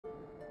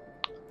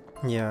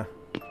Yeah.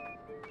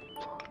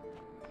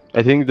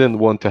 I think they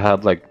want to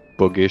have like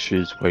bug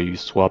issues where you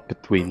swap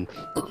between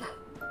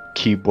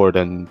keyboard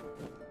and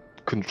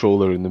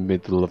controller in the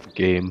middle of a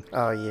game.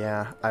 Oh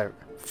yeah.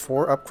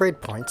 4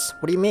 upgrade points?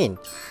 What do you mean?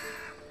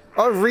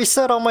 Oh,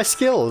 reset all my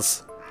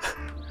skills!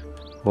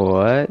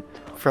 What?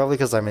 Probably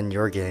because I'm in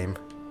your game.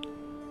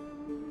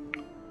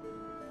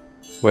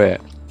 Wait.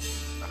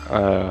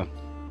 Uh,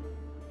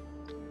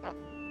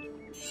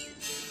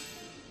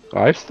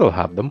 I still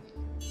have them.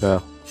 Yeah.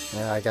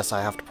 Yeah, I guess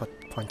I have to put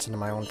points into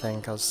my own thing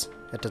because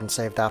it didn't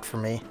save that for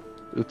me.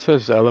 It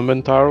says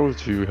element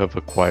arrows. You have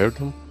acquired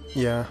them.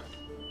 Yeah.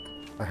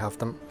 I have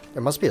them.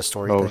 It must be a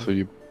story Oh, thing. so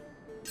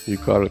you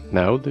got it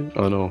now, then?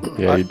 Oh no.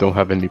 Yeah, you don't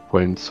have any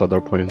points. Other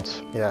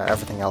points. Yeah,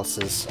 everything else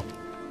is...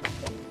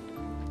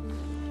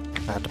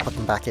 I had to put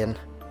them back in.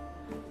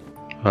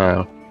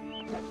 I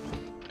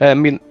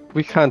mean,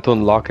 we can't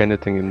unlock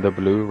anything in the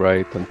blue,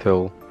 right?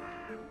 Until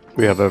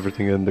we have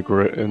everything in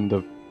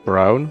the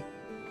brown.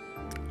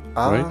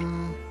 Right?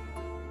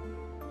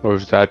 Or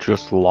is that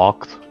just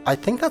locked? I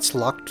think that's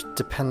locked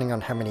depending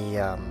on how many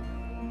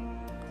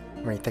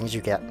things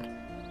you get.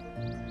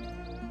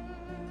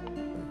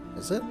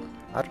 Is it?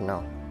 I don't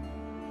know.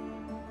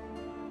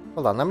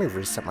 Hold on, let me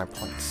reset my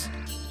points.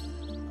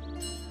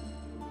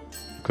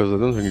 Because I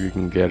don't think you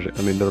can get it.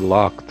 I mean, they're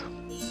locked.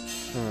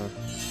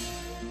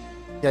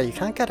 Yeah, you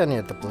can't get any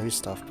of the blue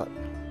stuff, but...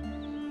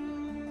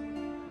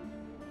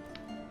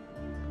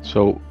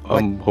 So,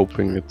 I'm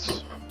hoping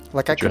it's...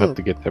 Like, I you have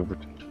to get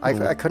everything.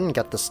 I couldn't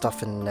get the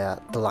stuff in the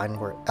line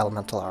where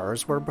elemental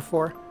arrows were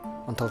before,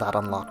 until that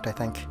unlocked, I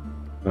think.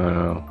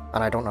 Oh.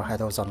 And I don't know how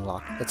those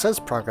unlock. It says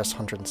progress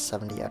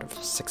 170 out of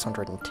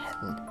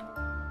 610.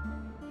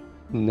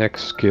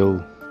 Next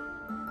skill.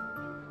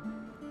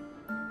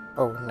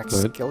 Oh,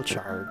 next skill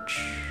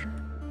charge.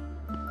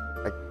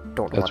 I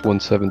don't know. That's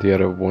 170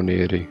 out of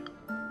 180.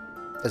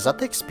 Is that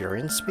the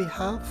experience we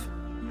have?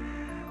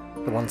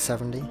 The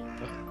 170?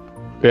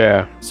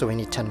 Yeah. So we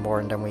need 10 more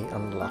and then we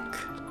unlock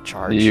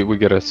charge. We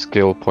get a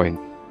skill point.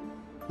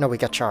 No, we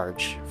get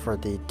charge for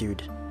the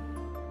dude.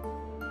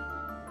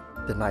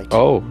 The knight.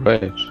 Oh,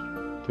 right.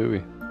 Do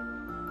we?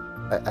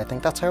 I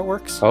think that's how it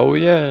works. Oh,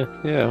 yeah,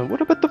 yeah.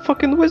 What about the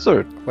fucking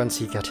wizard? Once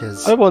he get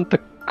his... I want the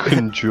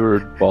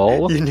conjured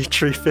ball. You need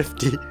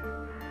 350.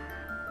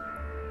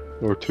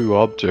 Or 2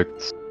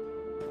 objects.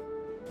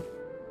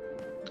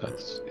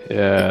 That's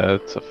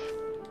a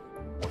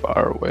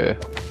far away.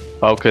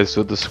 Okay,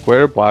 so the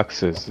square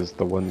boxes is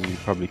the one you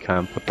probably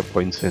can't put the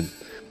points in.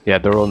 Yeah,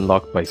 they're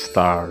unlocked by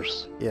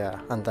stars. Yeah,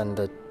 and then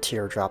the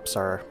teardrops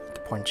are the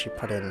points you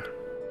put in.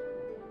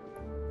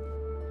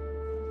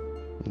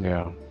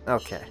 Yeah.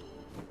 Okay.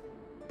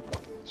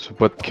 So,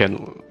 but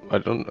I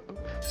don't...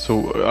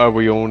 So, are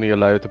we only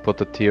allowed to put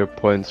the tier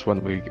points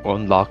when we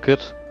unlock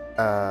it?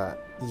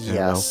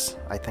 Yes,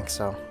 I think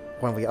so.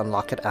 When we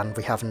unlock it and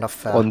we have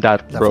enough on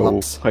that row,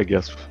 ups. I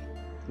guess.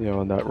 Yeah,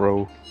 on that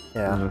row.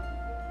 Yeah.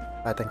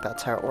 I think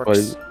that's how it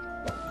works.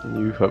 But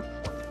you have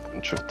a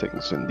bunch of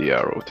things in the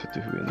arrow to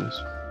do in this.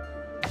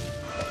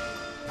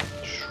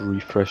 Just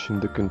refreshing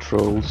the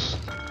controls.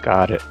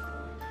 Got it.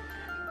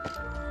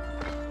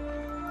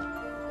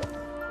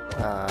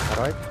 How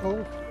do I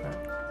pull?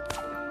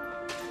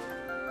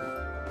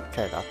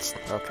 Okay, that's...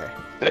 okay.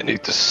 I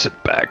need to sit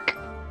back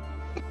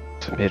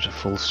to make a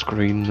full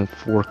screen at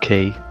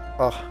 4K.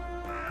 Oh,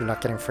 you're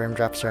not getting frame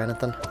drops or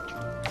anything?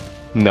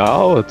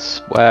 No,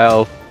 it's,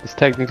 well, it's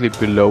technically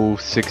below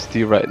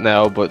 60 right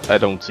now, but I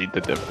don't see the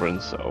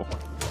difference, so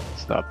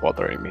it's not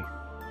bothering me.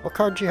 What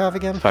card do you have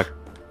again? In fact,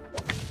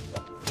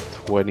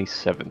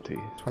 2070.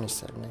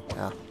 2070,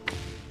 yeah.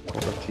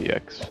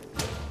 RTX.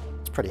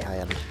 It's pretty high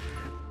end.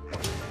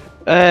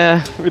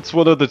 It's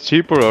one of the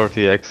cheaper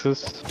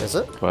RTXs. Is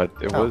it? But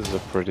it was a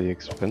pretty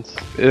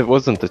expensive. It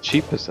wasn't the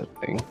cheapest, I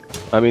think.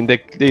 I mean,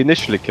 they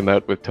initially came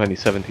out with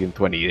 2070 and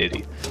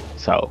 2080,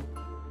 so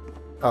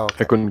okay.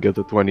 I couldn't get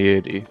the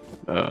 2080.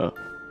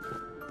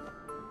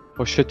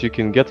 Oh shit, you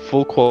can get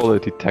full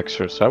quality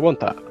textures. I want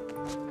that.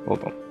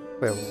 Hold on.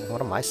 Wait,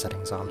 what are my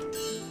settings on?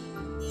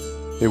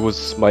 Mine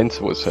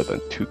was set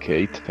on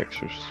 2K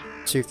textures.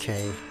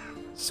 2K,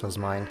 so is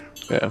mine.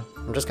 Yeah.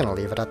 I'm just gonna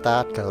leave it at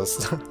that,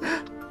 because...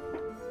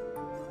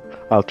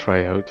 I'll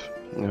try out.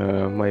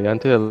 My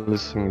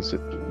anti-aliasing is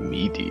at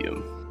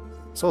medium.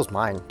 So is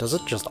mine. Does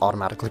it just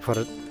automatically put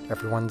it?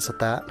 Everyone's at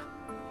that?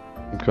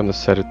 I'm gonna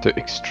set it to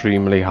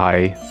extremely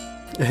high.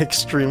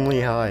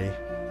 Extremely high.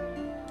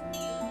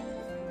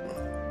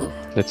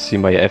 Let's see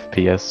my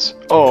FPS.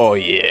 Oh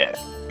yeah!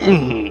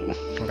 I'm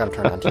gonna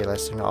turn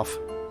anti-aliasing off.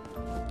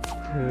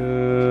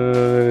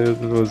 It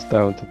was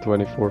down to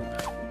 24.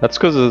 That's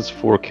because it's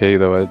 4K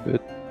though.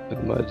 I'd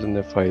imagine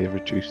if I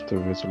reduced the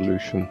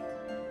resolution.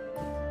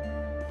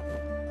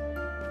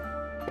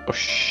 Oh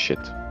shit.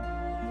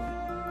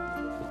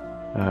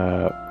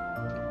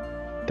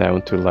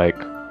 Down to like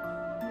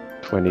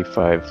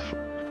 25.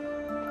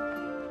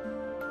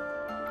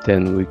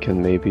 Then we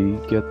can maybe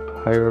get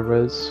higher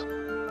res.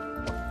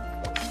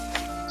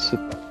 It's at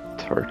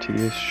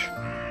 30-ish.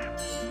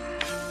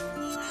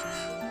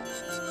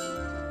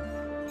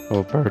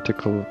 Oh,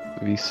 vertical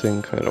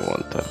V-sync, I don't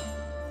want that.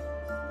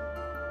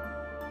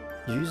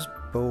 Use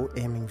bow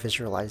aiming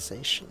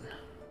visualization.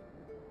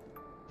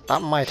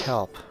 That might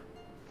help.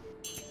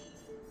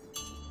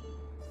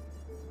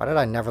 Why did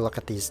I never look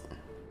at these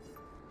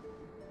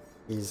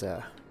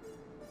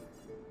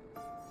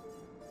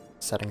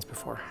settings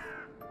before?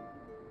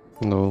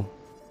 No.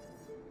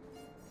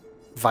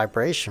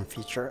 Vibration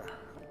feature.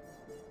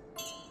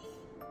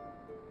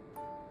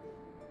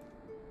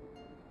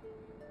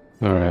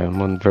 Alright,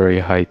 I'm on very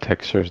high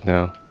textures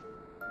now.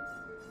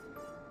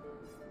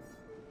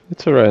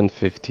 It's around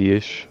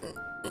 50-ish.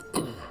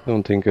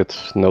 Don't think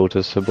it's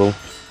noticeable.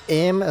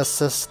 Aim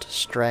assist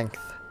strength.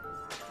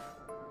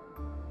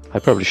 I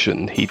probably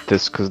shouldn't heat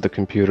this because the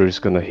computer is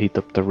gonna heat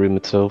up the room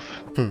itself.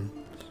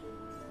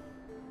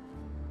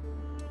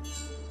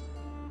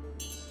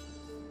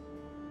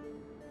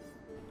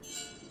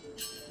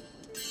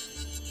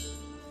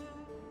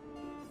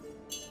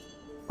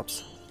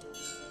 Oops.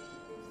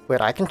 Wait,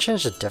 I can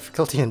change the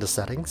difficulty in the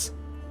settings?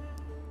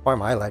 Why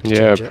am I allowed to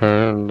Yeah, change it?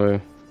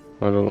 apparently.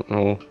 I don't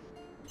know.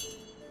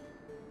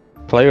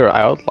 Player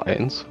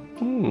outlines?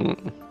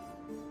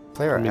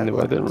 Player I mean, I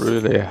outlines. didn't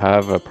really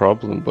have a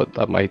problem, but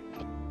I might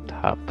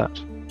have that.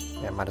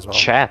 Yeah, might as well.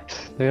 Chat.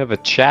 They have a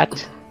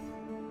chat.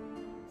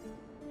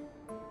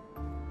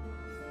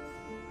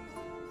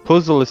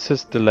 Puzzle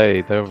assist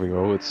delay. There we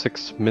go. It's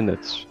 6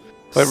 minutes.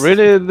 But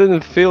really, it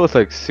didn't feel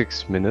like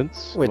 6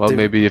 minutes. Wait, well,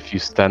 maybe if you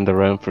stand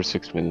around for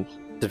 6 minutes.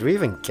 Did we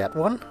even get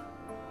one?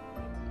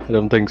 I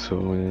don't think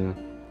so. Yeah.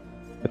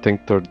 I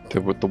think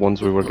the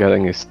ones we were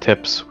getting is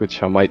tips,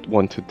 which I might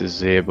want to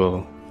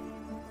disable.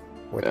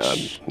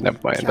 Which Never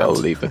mind. can't. I'll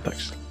leave it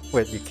actually.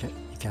 Wait, you can?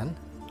 You can?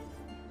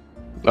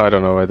 I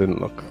don't know. I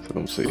didn't look. I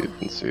don't see it.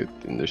 Didn't see it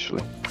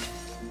initially.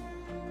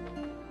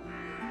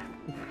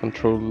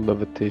 Control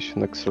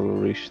levitation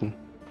acceleration.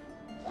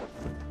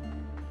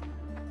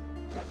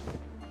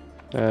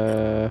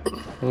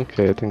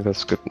 Okay, I think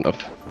that's good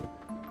enough.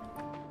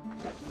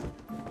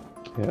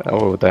 Yeah,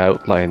 oh, the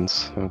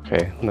outlines.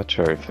 Okay, not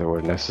sure if they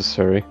were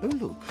necessary. Oh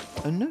look,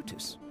 a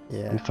notice.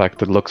 Yeah. In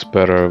fact, it looks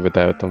better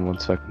without them. 1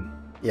 second.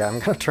 Yeah, I'm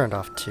gonna turn it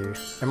off too.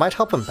 It might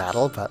help in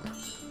battle, but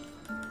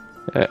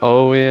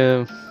Oh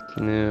yeah,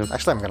 yeah.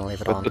 actually I'm gonna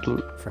leave it But on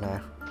it'll- for now.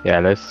 Yeah,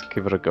 let's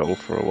give it a go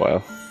for a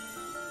while.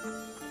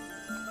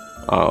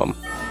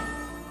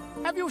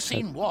 Have you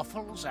seen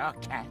Waffles, our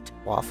cat?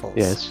 Waffles.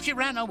 Yes. She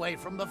ran away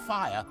from the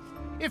fire.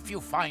 If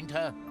you find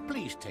her,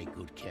 please take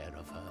good care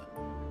of her.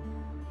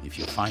 If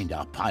you find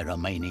our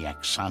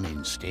pyromaniac son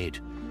instead,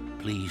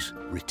 please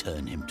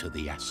return him to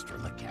the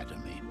Astral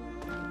Academy.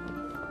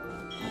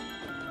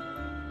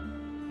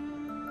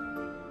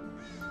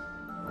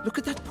 Look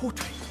at that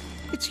portrait.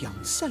 It's young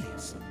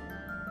Celius.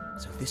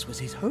 So this was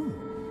his home.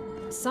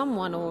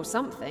 Someone or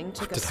something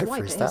took a Did I swipe at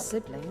freeze his that?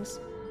 siblings.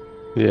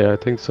 Yeah, I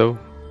think so.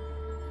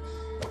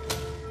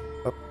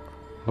 Oh.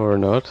 Or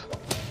not.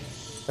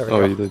 There we Oh,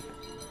 go. you did.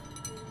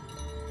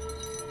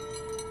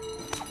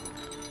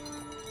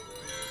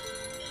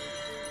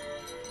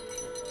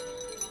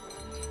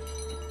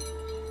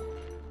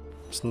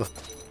 There's no...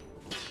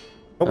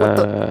 Oh, what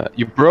the?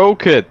 You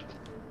broke it!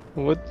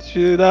 What did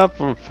you do that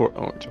for?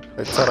 Oh,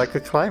 I thought I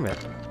could climb it.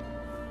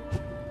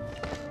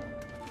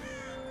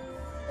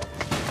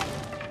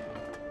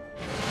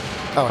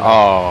 Oh no.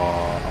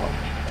 Oh.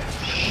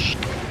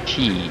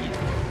 Cheat.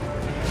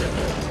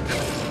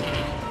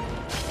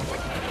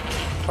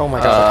 Oh my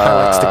god, that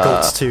kinda likes the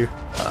goats too.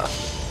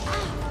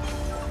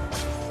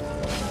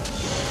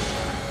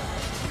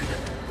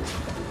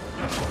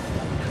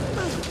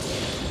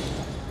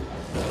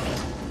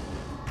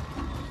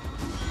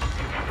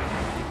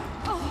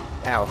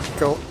 Ow,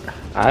 goat.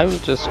 I'm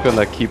just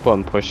gonna keep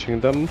on pushing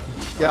them.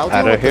 Yeah, I'll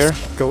Outta deal with here.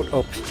 this goat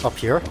up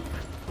here.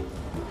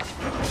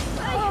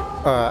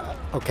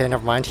 Okay,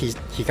 never mind.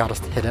 He got us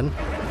hidden.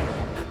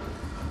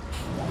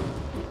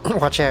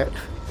 Watch out.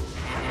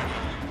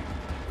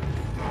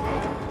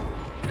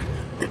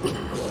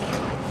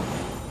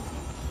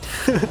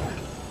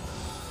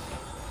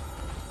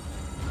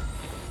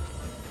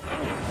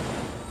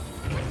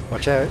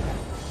 Watch out.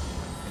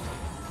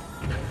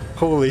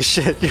 Holy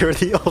shit, you're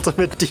the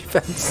ultimate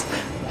defense.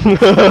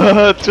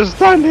 Just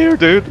stand here,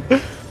 dude.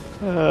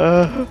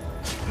 And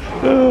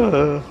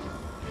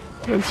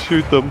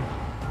shoot them.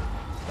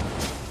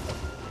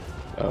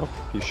 Oh,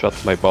 you shot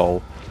my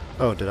ball.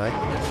 Oh, did I?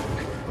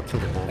 I'll kill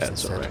the wolves That's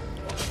instead. alright.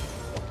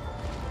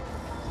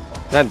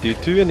 Man, do you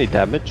do any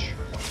damage?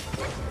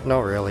 No,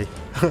 really.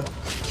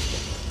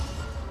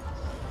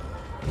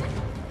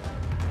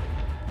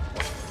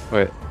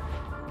 Wait.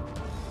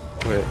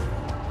 Wait.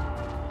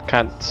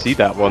 Can't see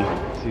that one.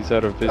 He's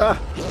out of vision. Ah.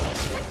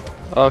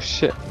 Oh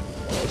shit.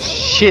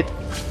 Shit!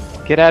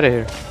 Get out of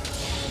here.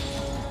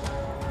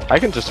 I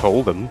can just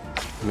hold him.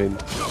 I mean,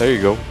 there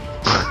you go.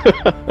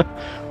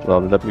 Well,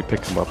 let me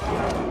pick him up.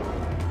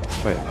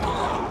 Wait.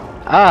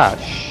 Ah,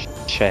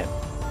 shit.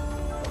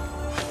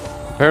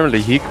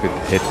 Apparently he could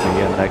hit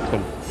me and I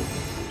couldn't.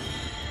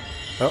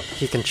 Oh,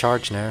 he can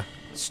charge now.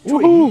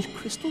 Strange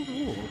crystal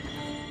wall.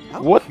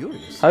 How What?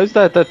 curious. How's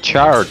that a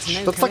charge? It's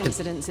no Looks like a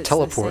coincidence it's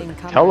teleport. The same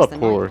colour as the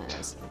Teleport.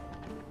 nightmares.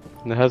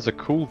 And it has a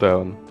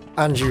cooldown.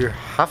 And you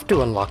have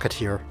to unlock it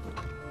here,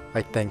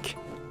 I think.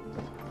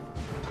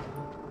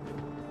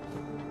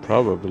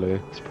 Probably.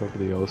 It's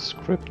probably all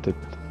scripted.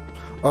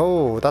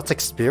 Oh, that's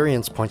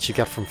experience points you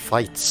get from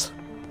fights,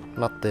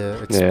 not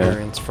the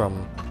experience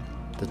from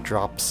the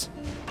drops.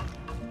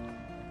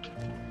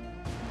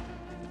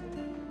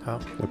 Oh.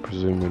 I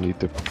presume we need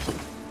to...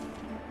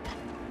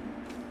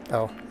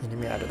 Oh, you need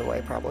me out of the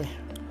way, probably.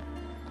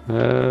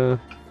 There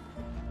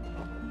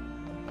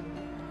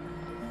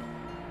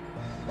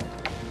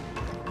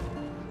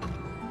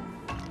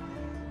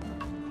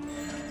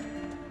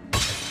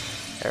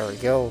we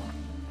go.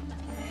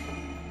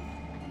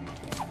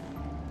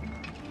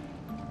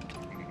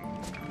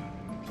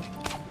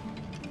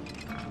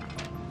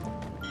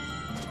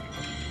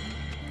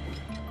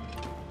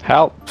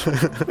 Help!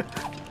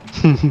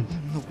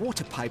 The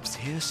water pipes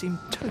here seem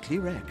totally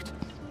wrecked.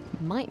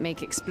 Might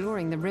make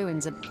exploring the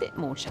ruins a bit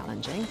more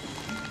challenging.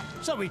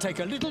 So we take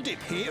a little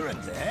dip here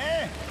and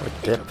there.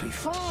 Dip. It'll be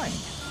fine.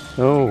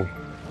 Oh,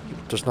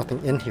 There's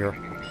nothing in here.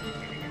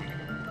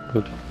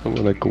 but I'm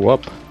gonna go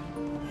up.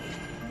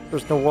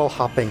 There's no wall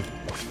hopping.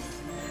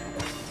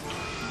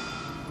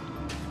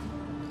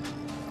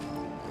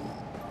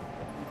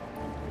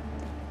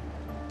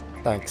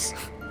 Thanks.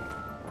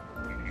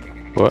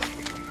 What?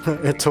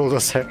 It told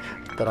us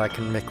that I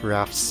can make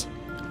rafts.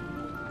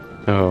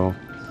 Oh.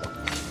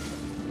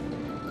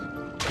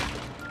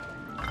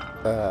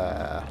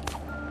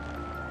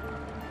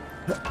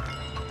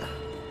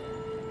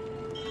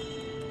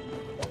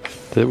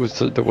 There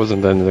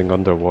wasn't anything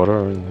underwater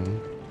or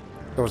anything.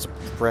 There was a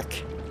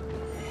brick.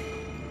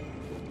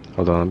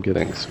 Hold on, I'm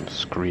getting some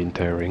screen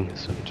tearing,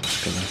 so I'm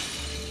just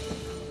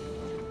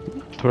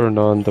gonna turn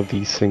on the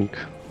VSync.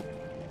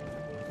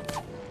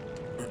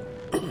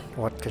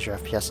 What, because your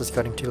FPS is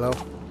getting too low?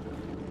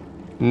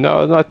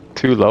 No, not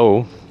too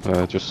low.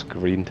 Just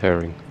screen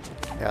tearing.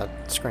 Yeah,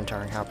 screen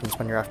tearing happens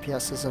when your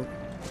FPS isn't.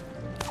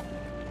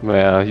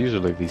 Yeah,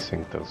 usually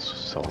VSync does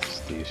solves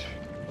the issue.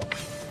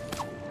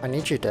 I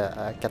need you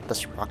to get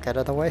this rock out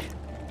of the way.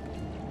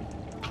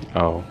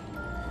 Oh.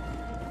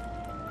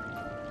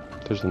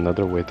 There's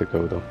another way to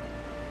go though.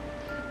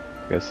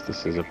 Guess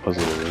this is a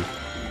puzzle room.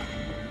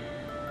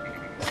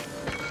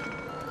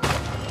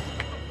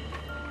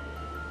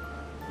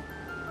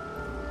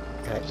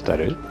 Okay, Is that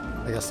it?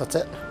 I guess that's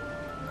it.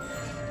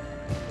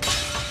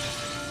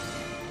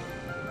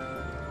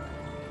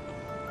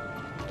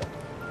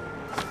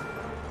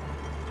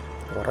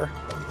 Water?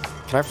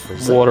 Can I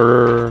freeze it?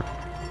 Water!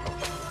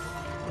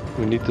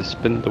 We need to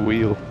spin the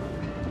wheel.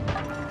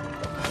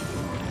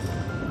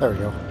 There we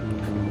go.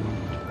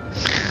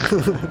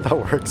 That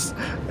works,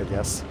 I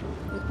guess.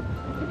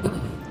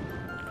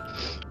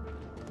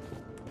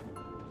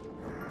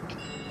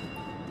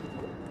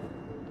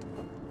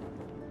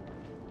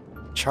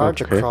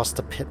 Charge Okay. across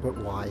the pit with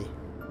Y.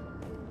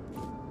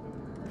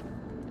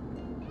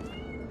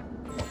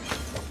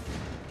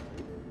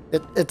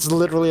 It's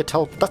literally a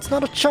teleport. That's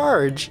not a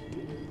charge!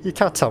 You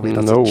can't tell me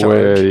that's No a charge.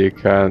 way you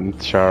can't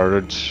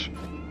charge.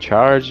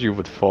 Charge, you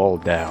would fall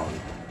down.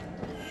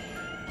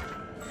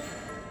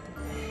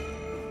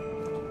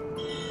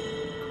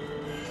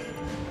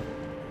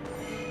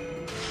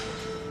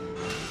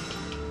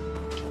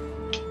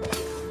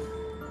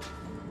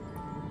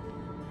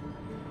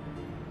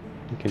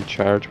 You can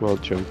charge while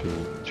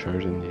jumping,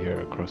 charge in the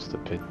air across the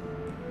pit.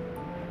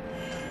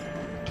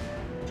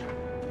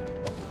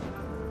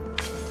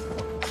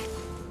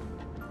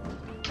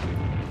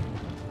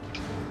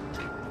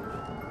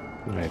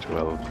 Might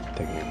well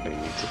technically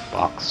needs a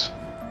box.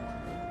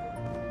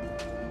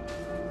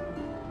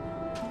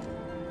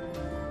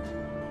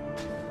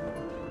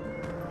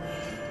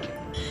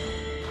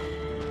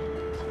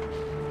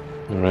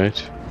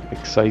 Alright,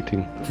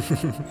 exciting.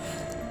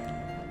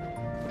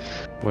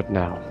 What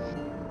now?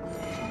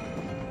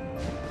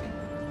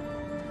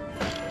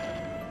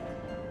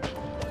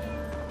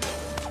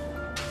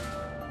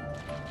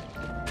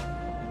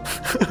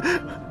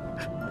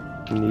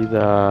 Need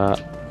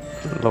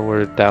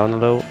lower it down a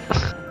little.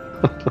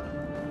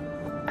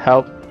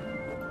 Help.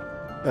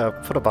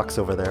 Put a box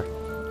over there.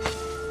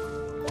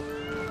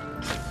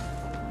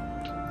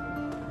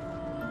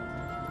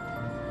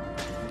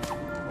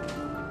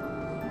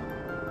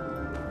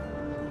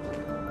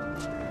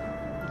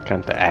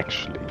 Can't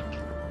actually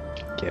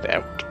get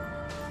out.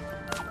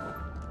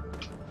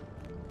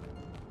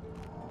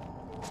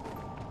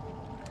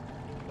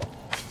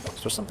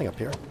 Is there something up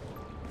here?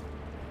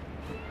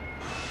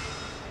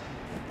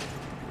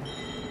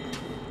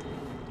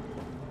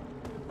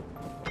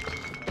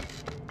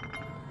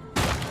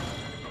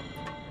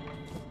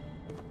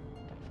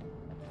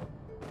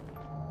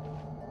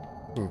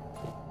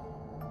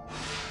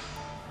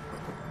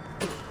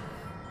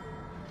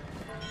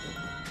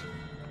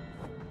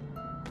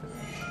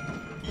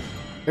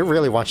 It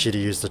really wants you to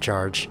use the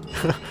charge.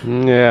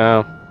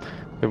 Yeah,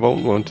 I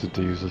won't want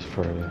to use it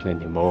for it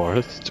anymore.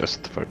 It's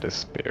just for the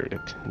spirit.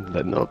 And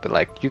then they'll be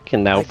like, you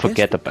can now I guess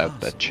forget the about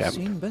past that has champ.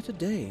 seen better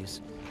days.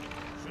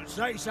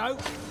 Say so.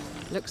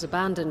 Looks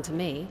abandoned to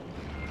me.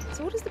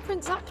 So what is the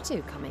prince up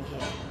to coming here?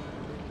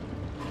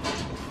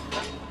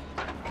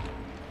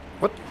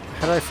 What?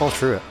 How did I fall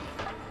through it?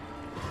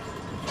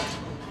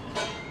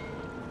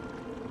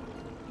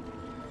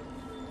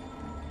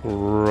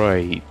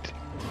 Right.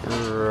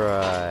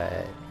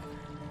 Right.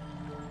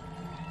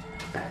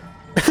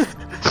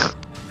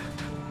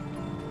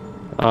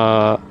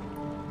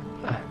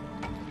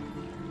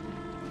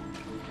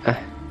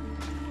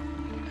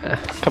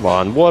 Come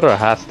on, water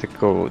has to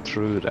go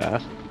through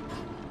that.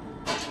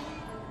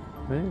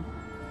 Right.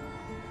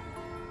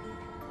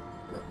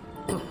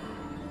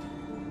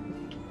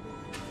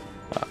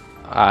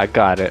 I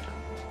got it.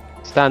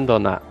 Stand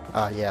on that.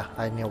 Yeah,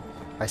 I know.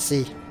 I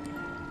see.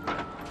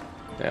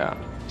 Yeah,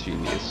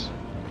 genius.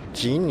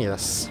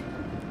 Genius.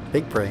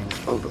 Big brain.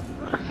 Hold on.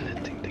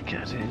 Letting the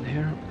cat in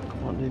here.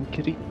 Come on in,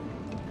 kitty.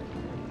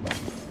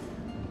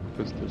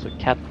 Because there's a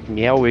cat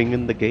meowing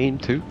in the game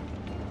too.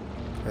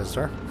 Is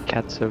there?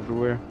 Cats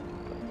everywhere.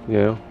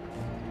 Yeah.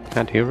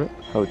 Can't hear it?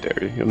 How dare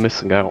you? You're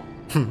missing out.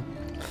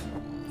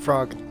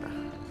 Frog.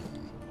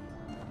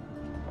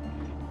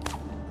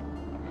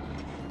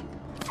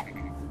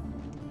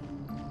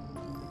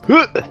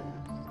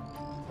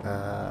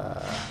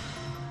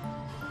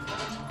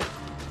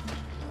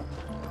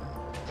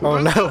 Oh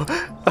no!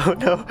 Oh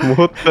no!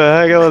 What the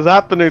heck was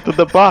happening to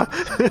the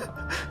box?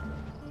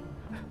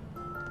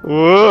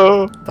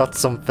 Whoa! That's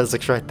some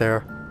physics right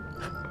there.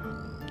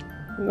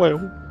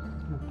 Well,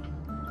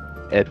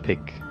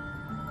 epic.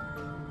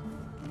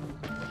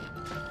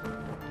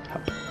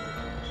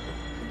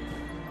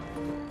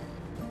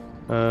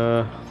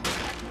 No.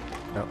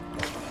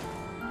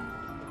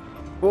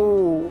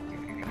 Oh!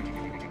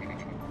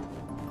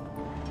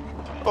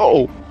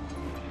 Oh!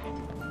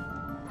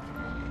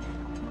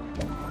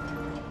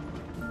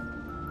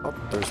 Oh,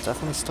 there's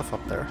definitely stuff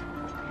up there.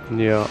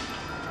 Yeah.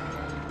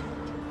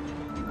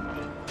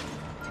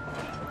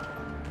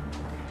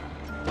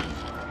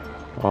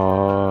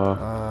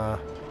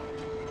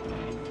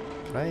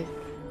 Right?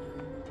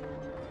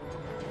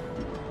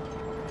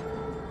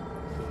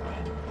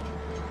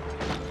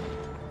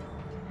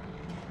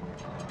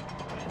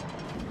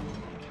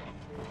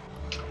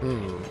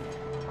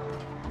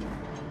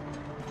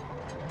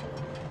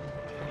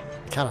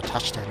 Can't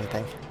attach to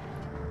anything.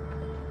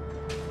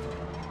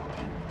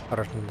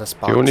 Other than this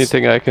box. The only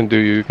thing I can do,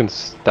 you can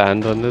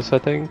stand on this, I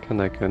think,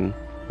 and I can...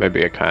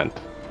 Maybe I can't.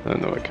 I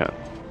know I can't.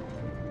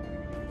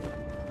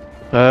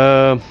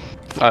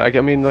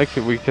 I mean, like,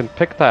 we can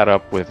pick that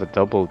up with a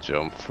double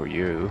jump for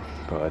you,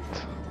 but...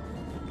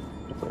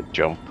 A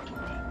jump.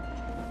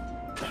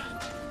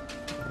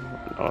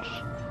 Not.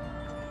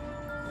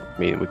 I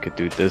mean, we could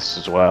do this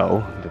as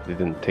well, but we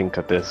didn't think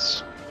of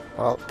this.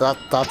 Well,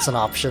 that's an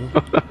option.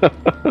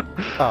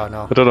 Oh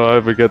no. I don't know how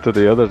we get to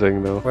the other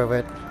thing, though.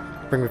 Wait.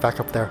 Bring me back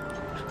up there.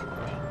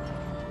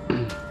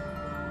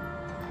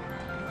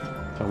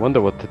 I wonder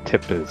what the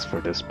tip is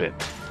for this bit.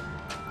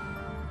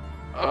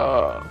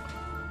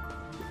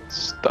 It's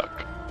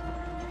stuck.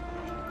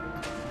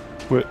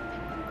 Wait.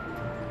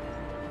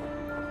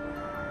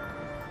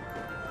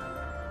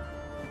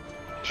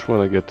 Just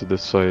want to get to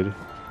this side.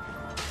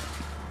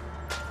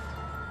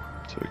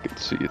 So we can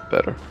see it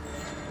better.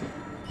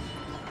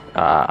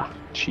 Ah,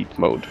 cheat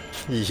mode.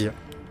 Yeah.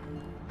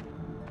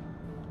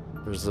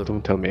 There's a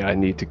Don't tell me I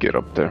need to get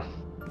up there.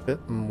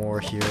 bit more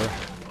here.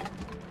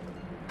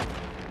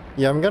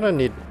 Yeah, I'm gonna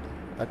need...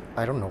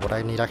 I don't know what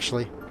I need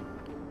actually.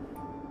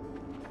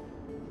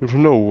 There's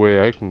no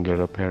way I can get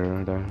up here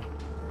right now.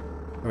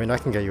 I mean, I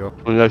can get you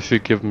up. Unless you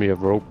give me a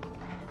rope.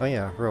 Oh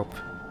yeah, rope.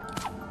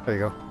 There you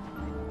go.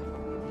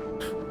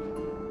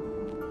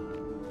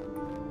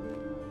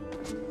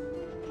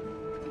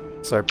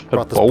 So I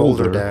brought this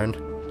boulder boulder? down.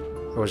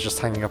 It was just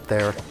hanging up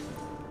there.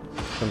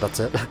 And that's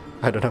it.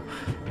 I don't know.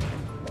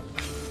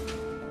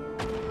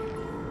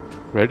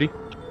 Ready?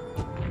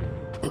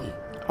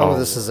 Oh,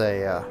 this is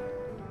a,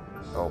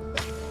 Oh.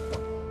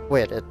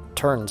 Wait, it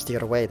turns the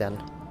other way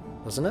then,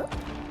 doesn't it?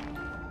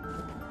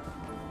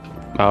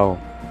 Oh.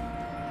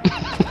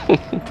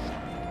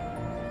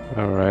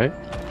 Alright.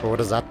 Or what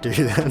does that do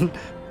then?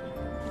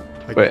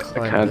 I Wait, I can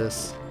climb can't.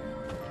 this.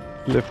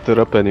 Lift it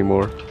up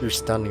anymore. You're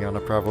standing on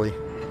it probably.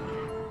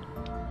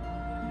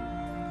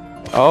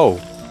 Oh.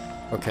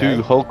 Okay.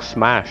 Do Hulk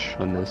smash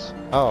on this.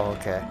 Oh,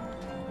 okay.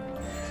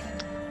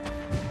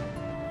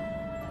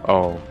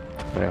 Oh.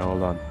 Wait,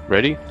 hold on.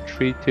 Ready?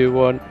 3, 2,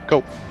 1,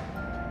 go.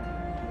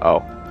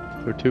 Oh.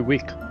 You're too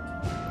weak.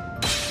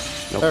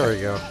 Nope. There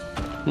we go.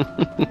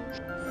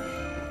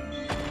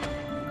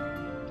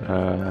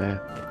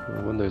 I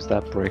wonder is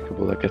that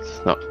breakable? I guess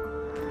it's not.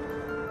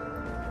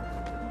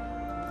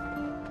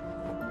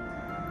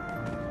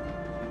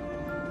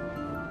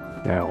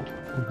 Now,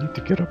 we need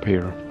to get up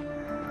here.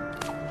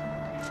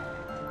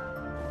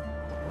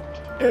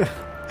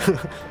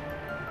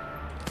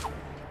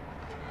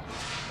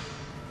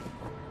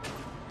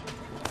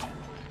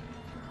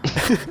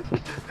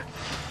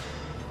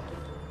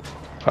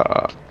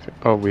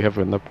 Oh, we have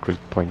an upgrade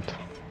point.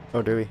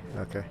 Oh, do we?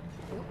 Okay.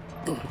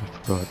 I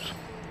forgot.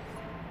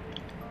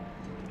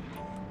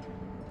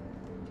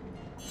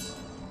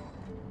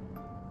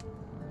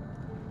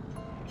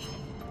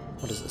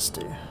 What does this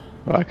do?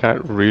 I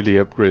can't really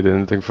upgrade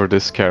anything for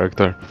this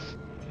character.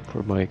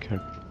 For my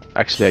character.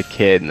 Actually, I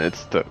can.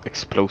 It's the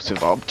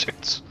explosive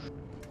objects.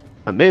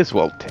 I may as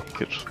well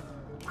take it.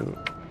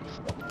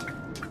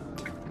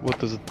 What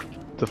does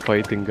the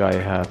fighting guy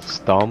have?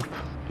 Stomp?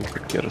 You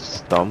could get a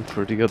stomp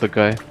for the other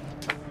guy.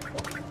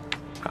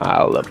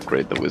 I'll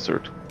upgrade the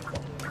wizard.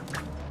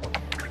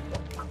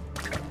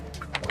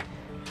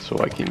 So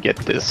I can get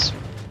this.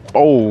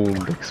 Boom!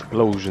 The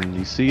explosion,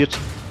 you see it?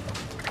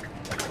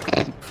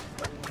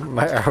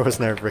 My arrows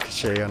now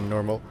ricochet on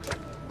normal.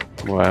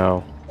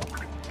 Wow.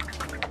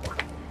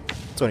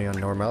 It's only on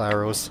normal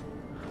arrows.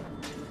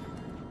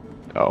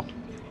 Oh.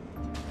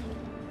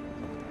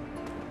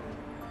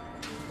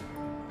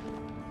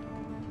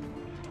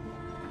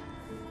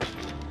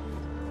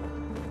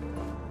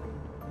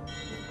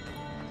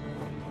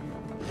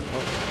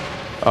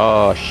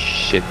 Oh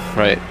shit,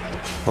 right.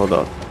 Hold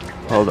on.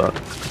 Hold on.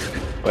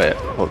 Wait,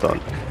 hold on.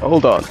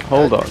 Hold on,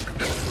 hold on.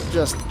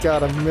 Just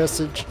got a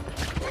message.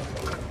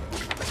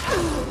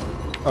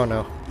 Oh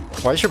no.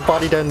 Why is your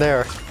body down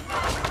there?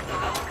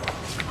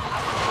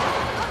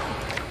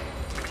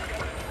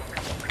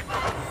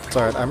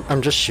 Sorry,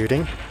 I'm just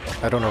shooting.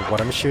 I don't know what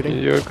I'm shooting.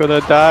 You're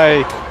gonna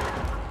die.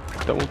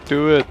 Don't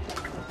do it.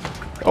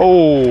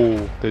 Oh,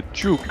 the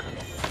juke.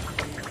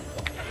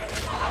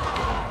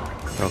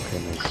 Okay,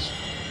 nice.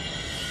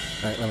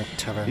 Alright, let me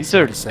tell her. These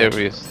are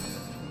areas.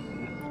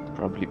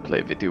 Probably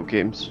play video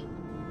games.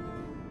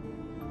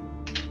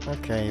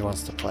 Okay, he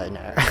wants to play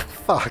now.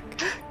 Fuck.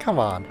 Come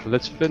on.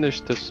 Let's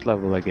finish this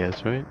level, I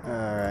guess, right?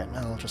 Alright,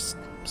 I'll just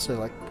say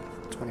like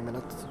 20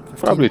 minutes. 15?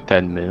 Probably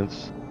 10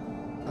 minutes.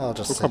 I'll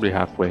just We're say, probably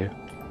halfway.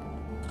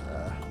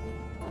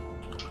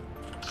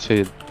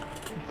 Say,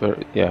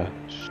 yeah,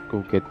 just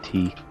go get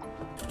tea.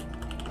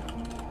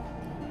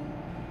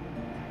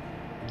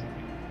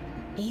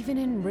 Even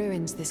in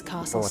ruins, this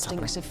castle what's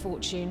stinks of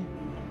fortune.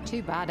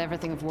 Too bad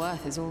everything of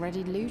worth is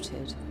already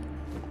looted.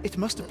 It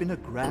must have been a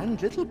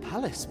grand little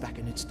palace back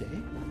in its day.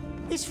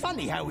 It's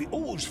funny how we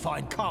always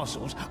find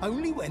castles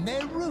only when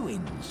they're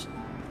ruins.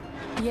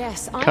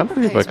 Yes, I Can't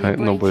believe propose we break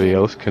nobody in.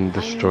 else can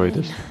destroy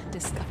this.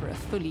 Discover a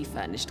fully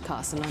furnished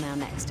castle on our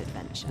next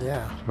adventure.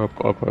 yeah.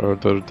 Up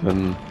other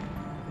than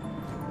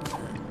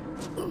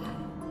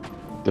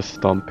the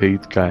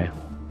Stampede guy.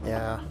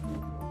 Yeah.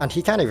 And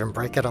he can't even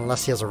break it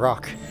unless he has a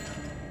rock.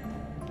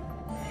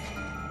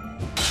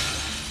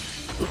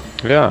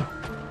 Yeah.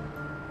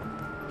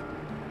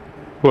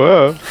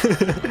 Whoa.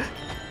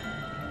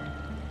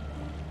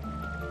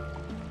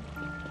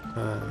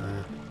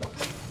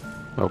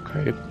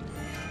 Okay.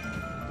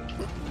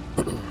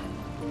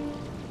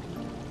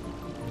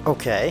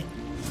 Okay.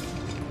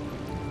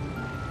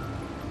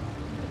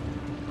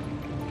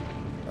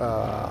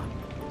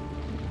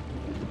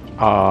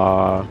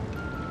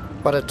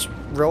 But it's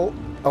roll.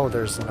 Oh,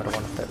 there's another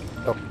one up there.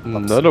 Oh, oops.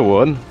 Another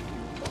one.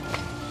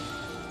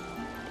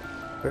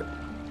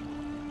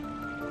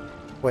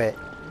 Wait.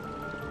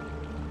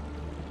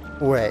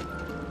 Wait.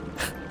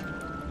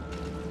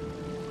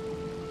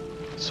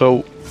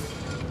 So,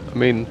 I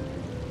mean,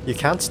 You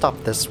can't stop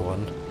this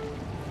one.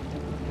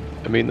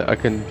 I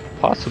can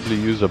possibly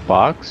use a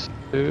box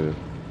to...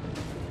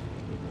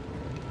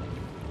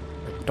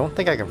 I don't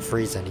think I can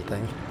freeze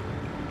anything.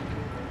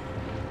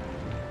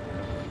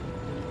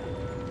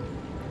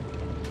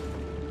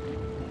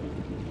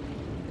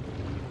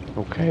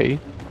 Okay.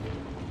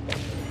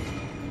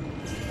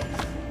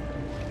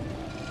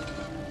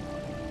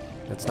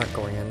 It's not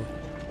going in.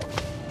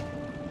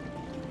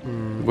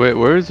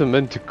 Where is it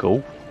meant to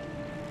go?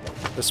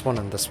 This one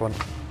and this one.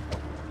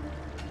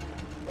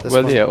 This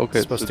Well, one yeah, okay,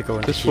 is supposed so to go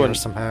in this here one-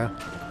 somehow.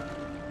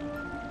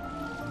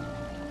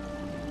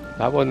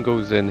 That one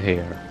goes in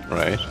here,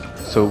 right?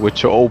 So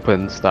which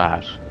opens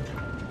that.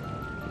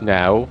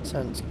 Now,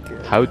 Sounds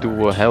good. how the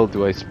hell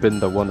do I spin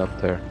the one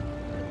up there?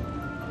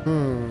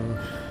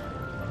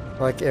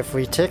 Like, if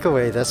we take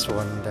away this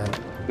one, then...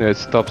 It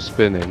stops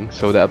spinning,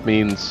 so that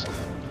means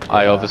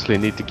I Yeah. obviously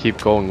need to keep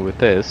going with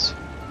this.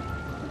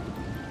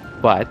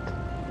 But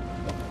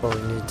Well,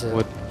 we need to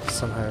What-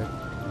 somehow...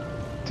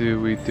 do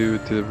we do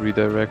to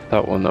redirect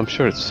that one? I'm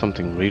sure it's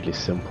something really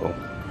simple.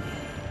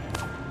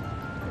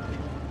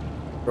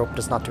 Rope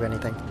does not do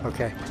anything.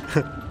 Okay.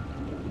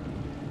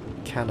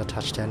 Can't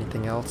attach to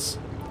anything else.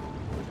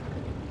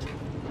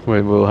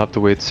 Wait, we'll have to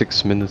wait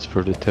 6 minutes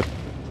for the tip.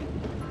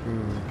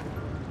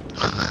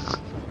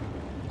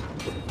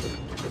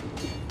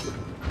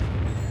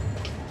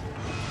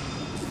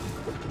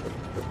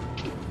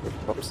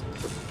 Whoops.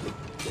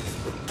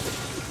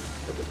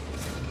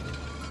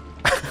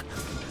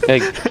 Hey,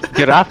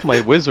 get off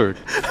my wizard!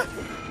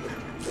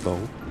 Oh,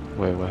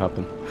 wait, what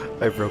happened?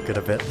 I broke it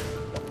a bit.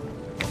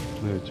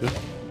 Did you?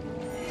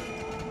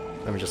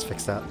 Let me just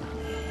fix that.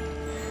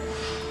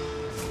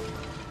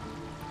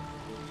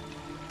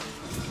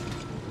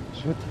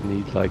 Should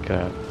need like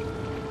a...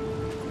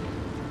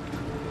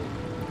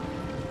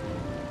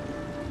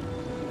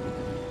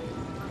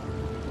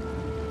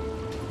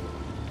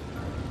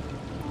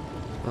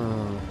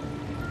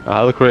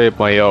 I'll create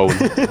my own.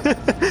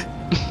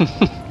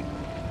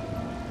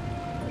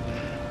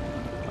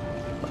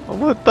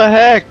 What the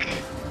heck?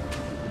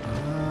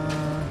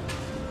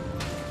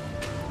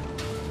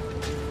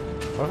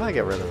 What if I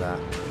get rid of that?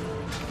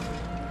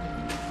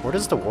 Where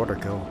does the water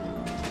go?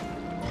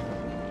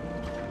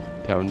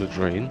 Down the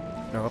drain.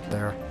 No, up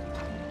there.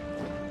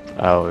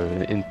 Oh,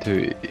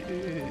 into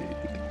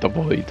the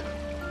void.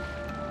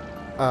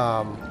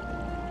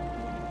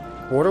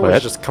 Water What?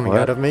 was just coming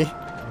What? out of me.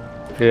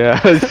 Yeah,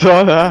 I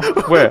saw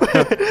that. Where?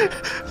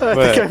 I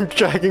Where? think I'm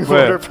dragging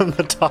Where? water from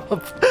the top.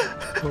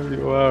 Oh,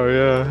 you are,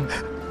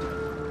 yeah.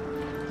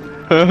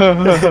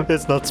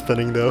 It's not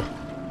spinning though.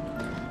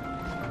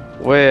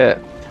 Where?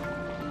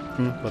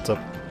 What's up?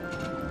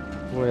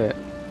 Where?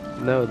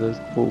 No, there's.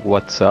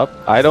 What's up?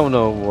 I don't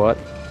know what.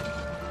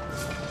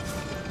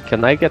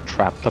 Can I get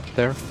trapped up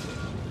there?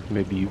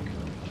 Maybe you.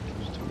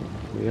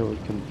 Yeah, we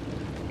can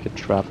get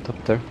trapped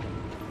up there.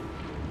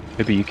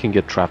 Maybe you can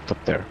get trapped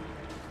up there.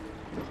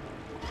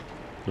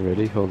 You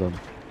ready? Hold on.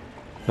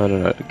 No, no,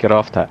 no. Get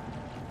off that.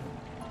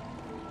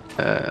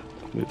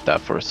 Move that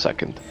for a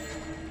second.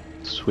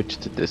 Switch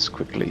to this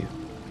quickly.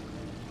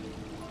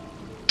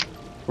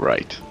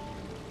 Right.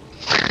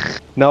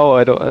 No,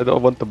 I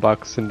don't want the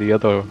box in the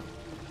other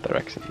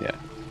direction. Yeah.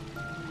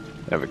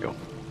 There we go.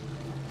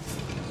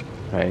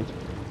 Right.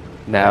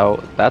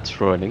 Now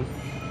that's running.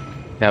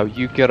 Now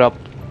you get up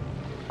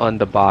on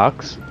the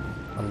box.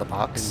 On the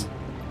box?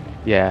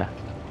 Yeah.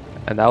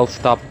 And I'll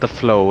stop the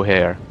flow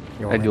here.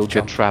 You want And me you'll to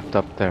get jump? trapped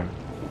up there.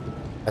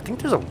 I think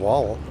there's a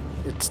wall.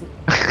 It's.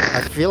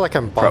 I feel like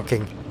I'm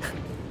bonking.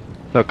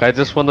 Look, I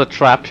just want to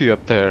trap you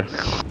up there.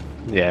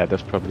 Yeah,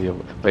 there's probably a...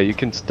 But you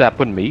can step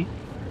on me.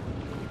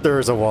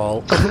 There's a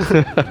wall.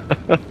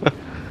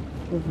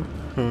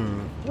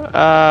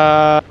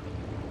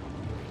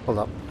 Hold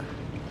up.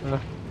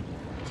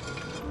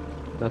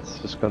 That's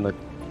just gonna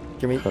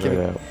Give me, cut give it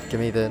me, out. give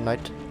me the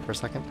knight for a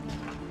second.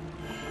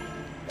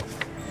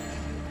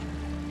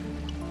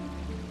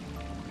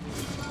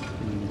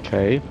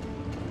 Okay.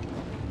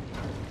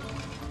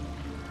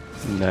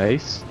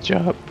 Nice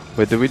job.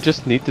 Wait, do we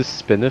just need to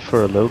spin it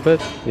for a little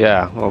bit?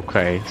 Yeah,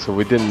 okay. So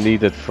we didn't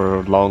need it for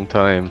a long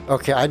time.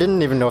 Okay, I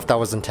didn't even know if that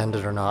was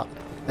intended or not.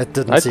 It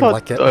didn't I seem thought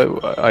like it.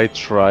 I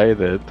tried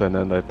it, and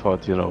then I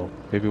thought, you know,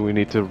 maybe we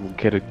need to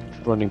get it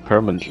running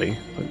permanently,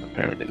 but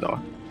apparently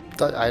not.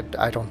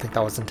 I don't think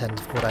that was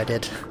intended for what I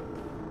did.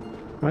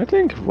 I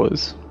think it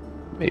was.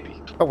 Maybe.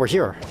 Oh, we're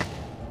here.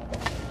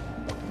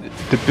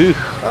 The booth.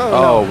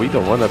 Oh, no. We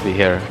don't want to be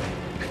here.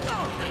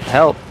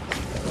 Help.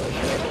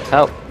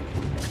 Help.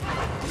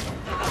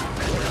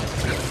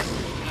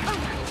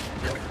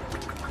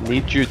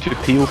 Need you to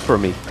peel for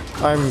me.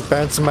 I'm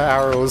bouncing my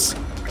arrows.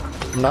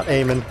 I'm not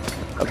aiming.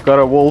 I've got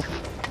a wolf.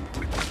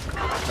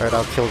 Alright,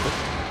 I'll kill it.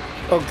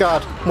 Oh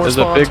god, more There's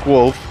spawned. a big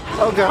wolf.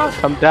 Oh god.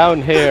 Come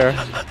down here.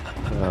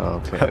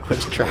 Oh, okay. That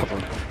was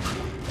trouble.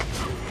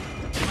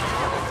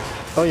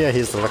 Oh yeah,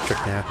 he's electric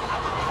now.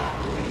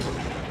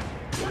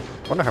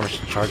 Wonder how much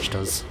the charge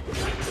does.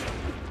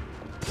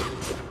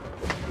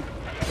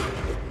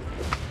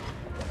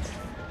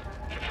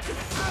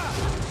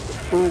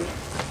 Ooh.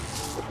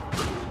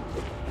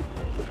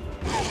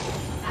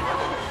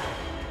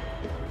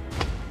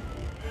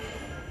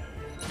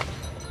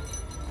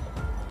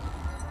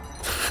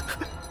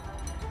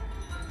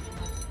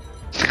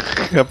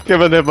 I've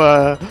given him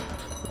a...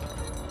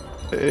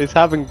 He's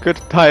having good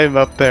time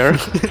up there.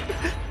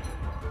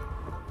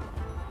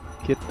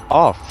 Get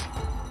off.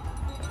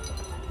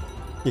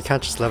 You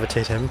can't just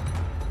levitate him.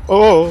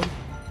 Oh!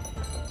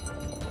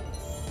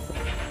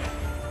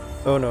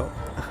 Oh no.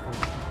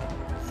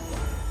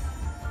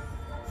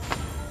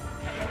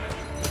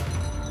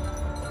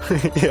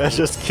 Yeah,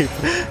 just keep...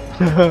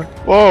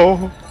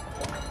 Whoa!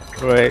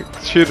 Wait,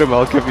 shoot him,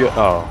 I'll give you...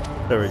 Oh.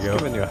 There we go.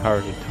 Giving you a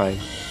hardy time.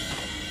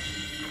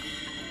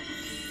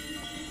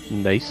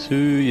 Nice-oo,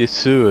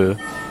 yes-oo.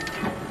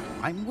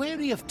 I'm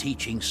wary of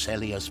teaching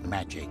Celius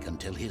magic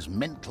until his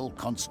mental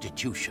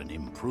constitution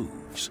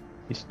improves.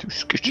 He's too He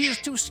is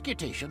skittish. too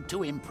skittish and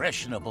too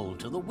impressionable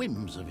to the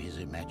whims of his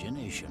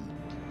imagination.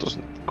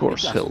 Doesn't, of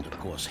course, It help. doesn't, of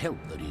course, help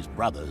that his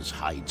brothers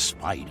hide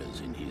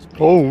spiders in his bed.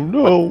 Oh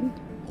no!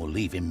 Or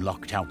leave him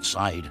locked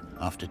outside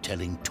after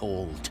telling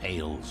tall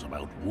tales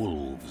about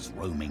wolves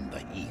roaming the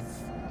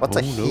heath. What's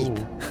a heap?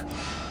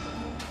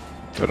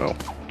 Don't know.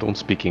 Don't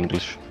speak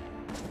English.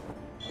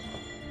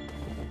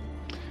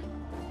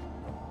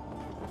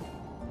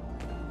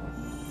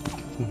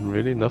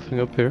 Really? Nothing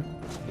up here?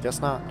 Guess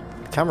not.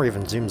 The camera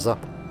even zooms up.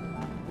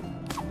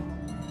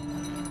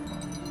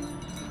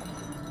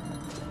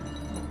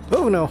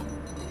 Oh no!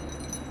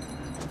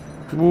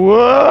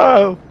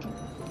 Whoa!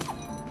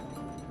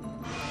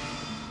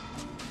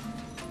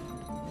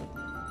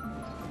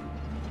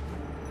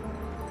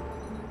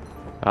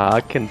 I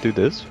can do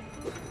this.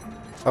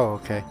 Oh,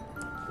 okay.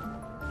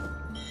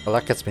 Well,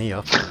 that gets me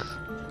up.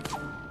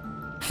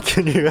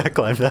 Can you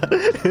climb that?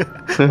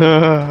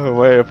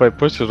 Wait, if I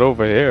push it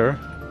over here.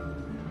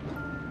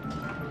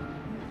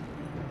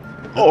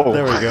 Oh!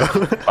 There we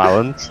go.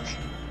 Balanced.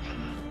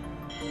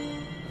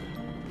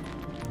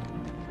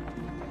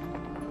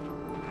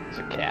 It's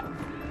a cat.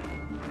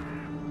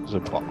 There's a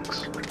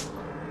box.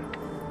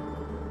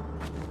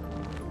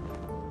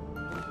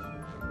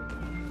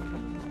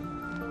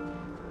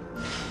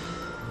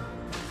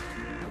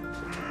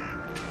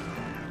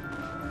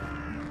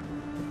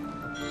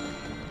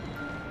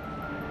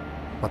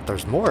 But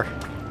there's more.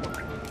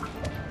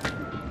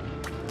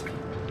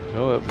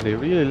 Oh, they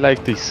really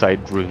like these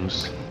side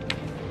rooms.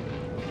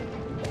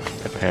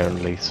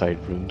 Apparently, side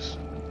rooms.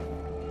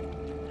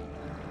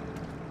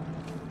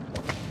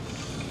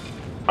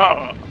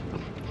 Ah!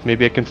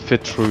 Maybe I can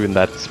fit through in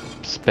that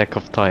speck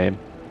of time.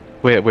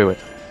 Wait.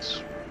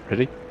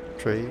 Ready?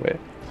 3, Wait.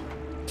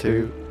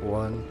 2,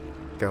 1,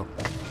 go.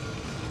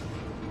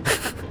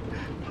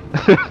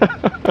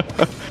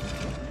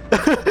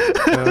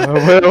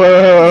 Wait.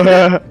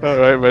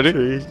 Alright, ready?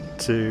 3,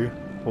 2,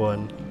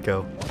 1,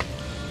 go.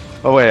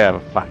 Oh wait, yeah,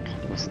 fuck.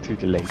 It was too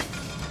delayed.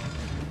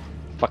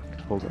 Fuck,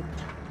 hold on.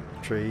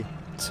 3,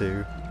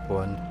 2,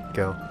 1,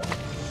 go.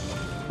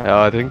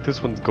 I think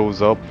this one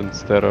goes up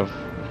instead of...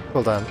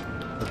 Hold on.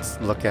 Let's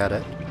look at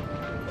it.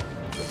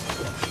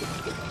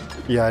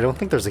 Yeah, I don't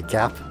think there's a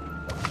gap.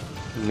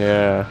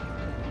 Yeah.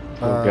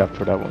 No gap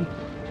for that one.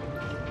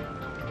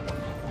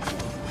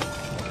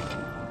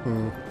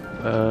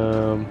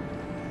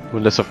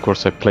 Unless of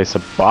course I place a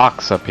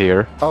box up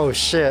here. Oh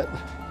shit.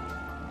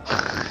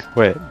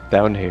 Wait,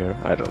 down here?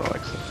 I don't know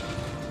actually.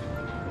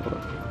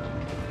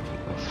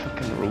 I'll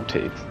fucking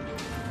rotate.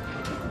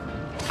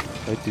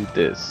 If I do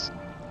this.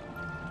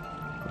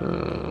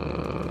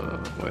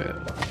 Wait.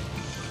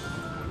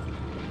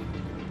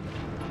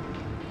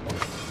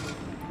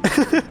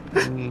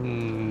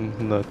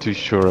 Not too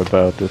sure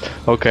about it.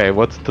 Okay,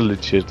 what's the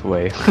legit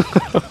way?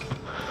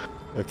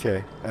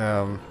 Okay,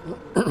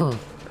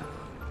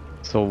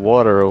 So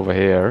water over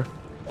here,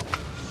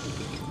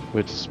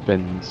 which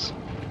spins.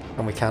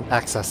 and we can't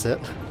access it.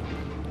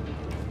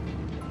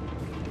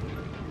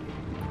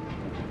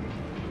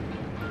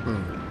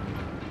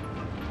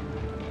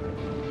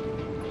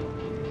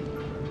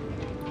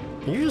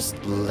 Can you just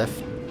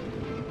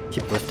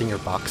keep lifting your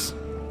box?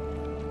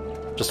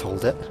 Just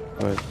hold it,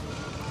 Right.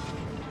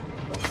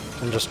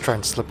 and just try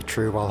and slip it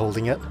through while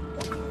holding it.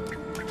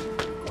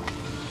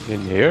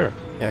 In here?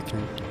 Yeah, can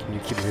you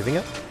keep moving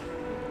it?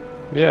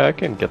 Yeah, I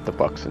can get the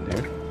box in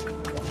here.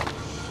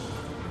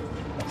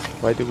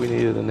 Why do we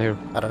need it in here?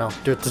 I don't know.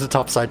 Do it to the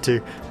top side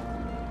too.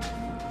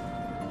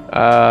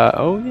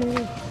 Oh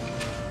yeah.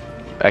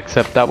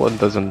 Except that one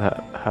doesn't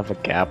have a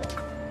gap.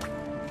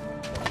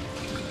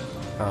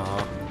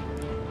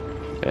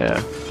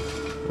 Yeah.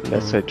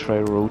 Unless I try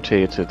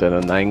rotate it at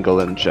an angle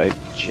and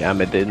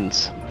jam it in.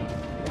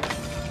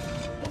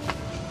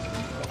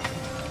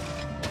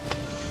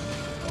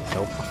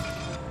 Nope.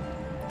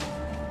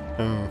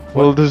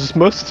 Well, this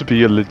must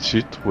be a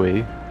legit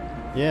way.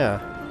 Yeah.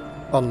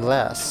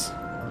 Unless...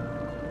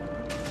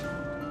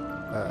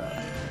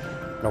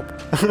 nope.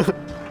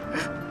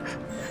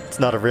 It's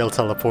not a real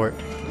teleport.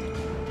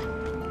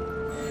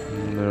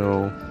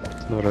 No,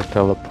 it's not a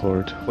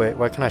teleport. Wait,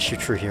 why can I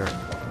shoot through here?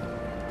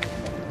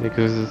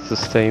 Because it's the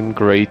same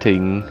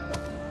grating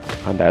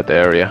on that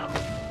area.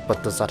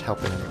 But does that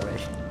help in any way?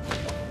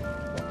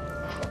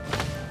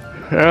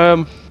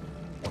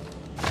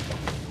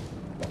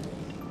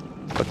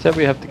 Let's say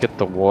we have to get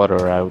the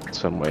water out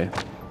some way.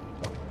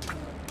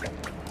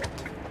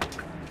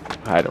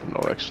 I don't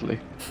know actually.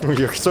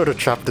 You're sort of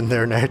trapped in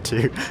there now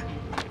too.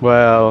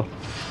 Well,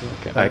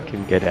 I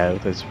can get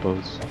out, I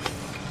suppose.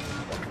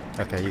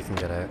 Okay, you can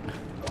get out.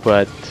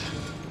 But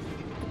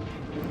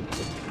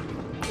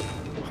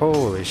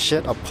Holy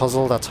shit, a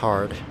puzzle that's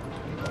hard.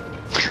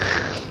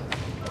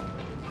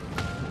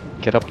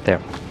 get up there.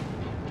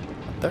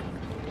 Up there?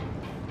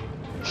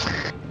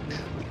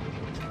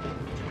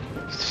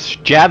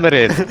 Jam it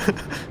in.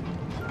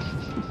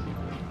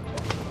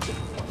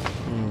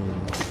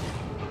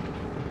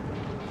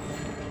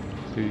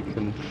 So you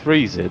can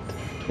freeze it.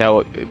 Now,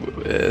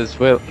 as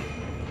well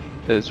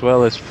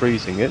as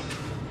freezing it.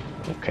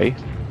 Okay.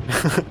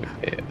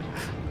 Yeah.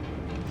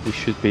 We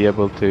should be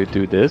able to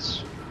do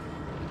this.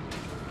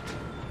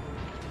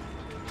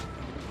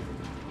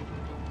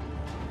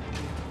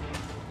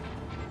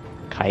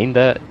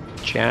 Kinda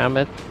jam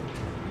it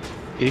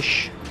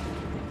ish.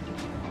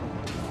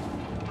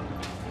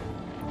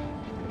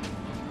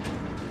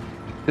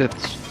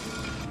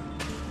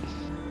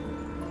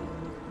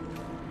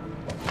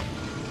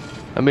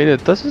 I mean,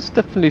 it does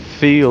definitely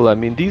feel. I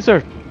mean, these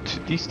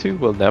two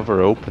will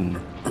never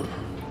open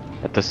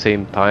at the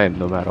same time,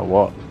 no matter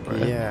what.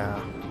 Right? Yeah.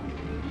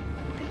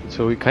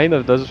 So it kind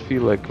of does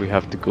feel like we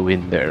have to go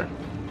in there.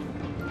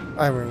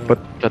 I mean, But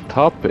the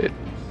top bit,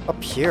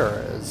 up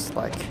here is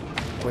like,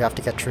 we have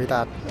to get through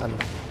that, and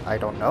I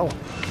don't know.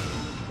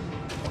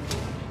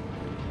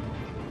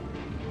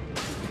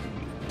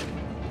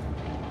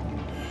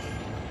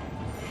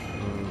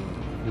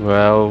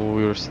 well,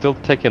 we're still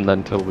taking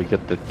until we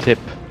get the tip.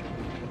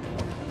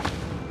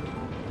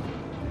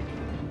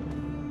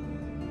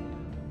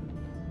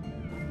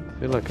 I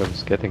feel like I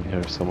was getting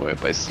here somewhere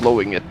by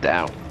slowing it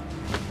down.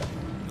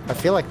 I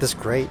feel like this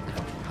grate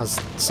has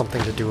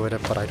something to do with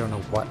it, but I don't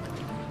know what.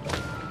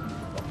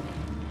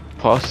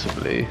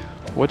 Possibly.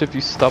 What if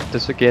you stop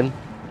this again?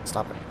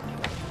 Stop it.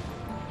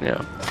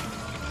 Yeah.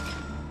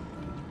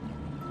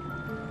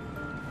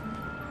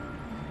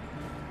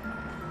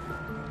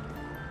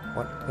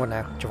 What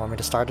now? Do you want me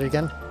to start it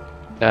again?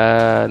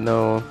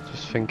 No,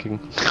 just thinking.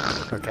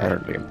 Okay.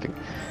 Apparently I'm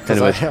thinking. 'Cause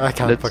Anyways, I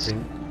can't let's,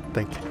 fucking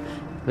think.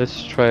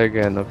 let's try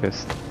again. Okay,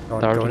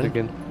 start go it in?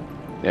 again.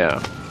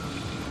 Yeah.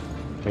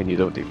 And you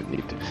don't even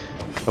need to.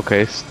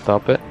 Okay,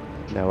 stop it.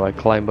 Now I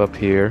climb up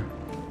here.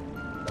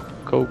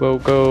 Go, go,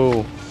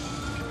 go!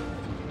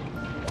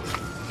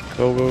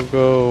 Go, go,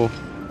 go!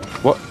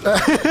 What?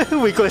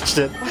 We glitched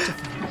it.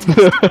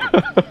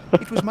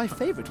 It was my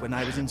favorite when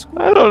I was in school.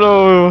 I don't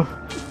know.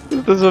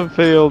 It doesn't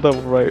feel the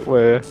right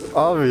way.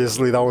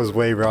 Obviously, that was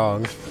way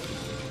wrong.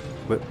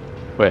 Wait.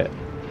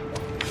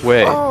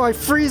 Wait. Oh, I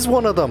freeze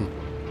one of them.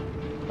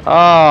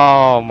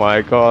 Oh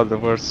my god,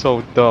 we're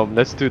so dumb.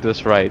 Let's do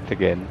this right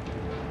again.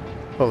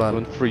 Hold on.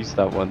 Don't freeze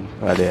that one.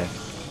 Right there.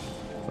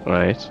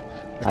 Right.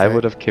 I Okay.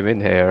 would have come in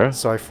here.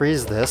 So I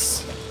freeze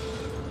this.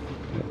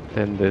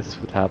 Then this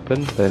would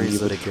happen. Then Freeze you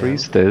would it again.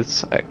 freeze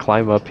this. I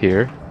climb up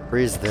here.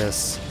 Freeze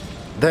this.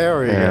 There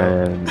we go.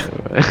 And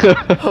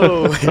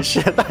Holy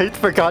shit! I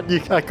forgot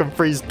I can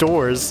freeze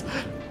doors.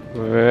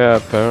 yeah,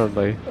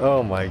 apparently.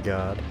 Oh my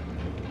god.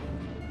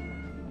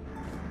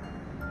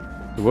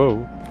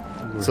 Whoa.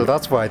 So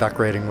that's why that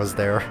grating was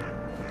there.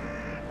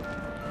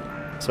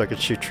 So I could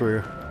shoot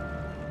through.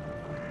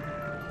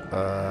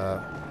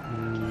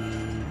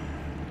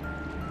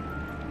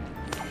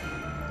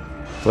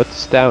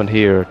 What's down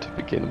here to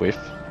begin with?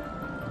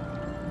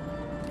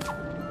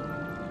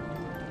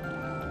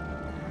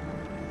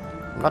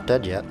 I'm not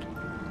dead yet.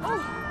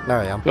 There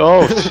I am.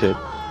 Oh shit.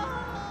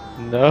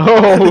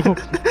 No.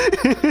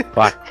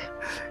 Fuck.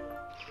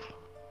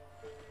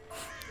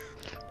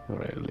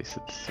 Alright, at least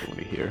it's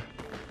only here.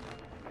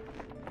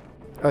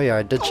 Oh yeah,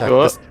 I did check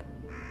Oh. this.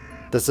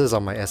 This is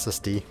on my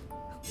SSD.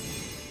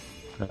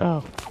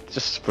 Oh.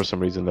 Just for some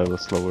reason that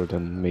was slower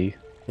than me.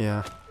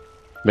 Yeah.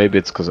 Maybe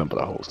it's because I'm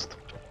the host.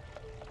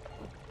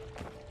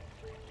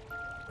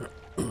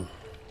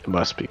 It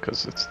must be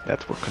because it's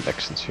network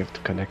connections. You have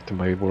to connect to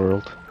my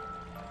world.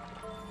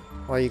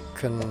 Well, you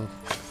can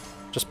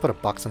just put a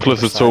box on the Plus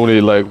other it's side. only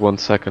like 1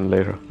 second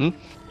later. Hmm?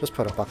 Just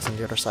put a box on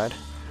the other side.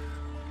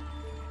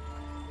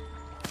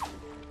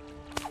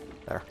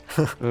 There.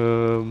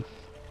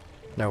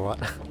 Now what?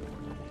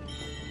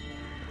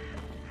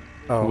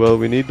 Oh. Well,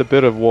 we need a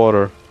bit of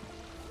water.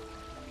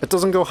 It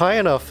doesn't go high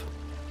enough.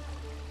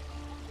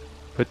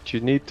 But you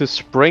need to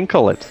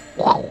sprinkle it.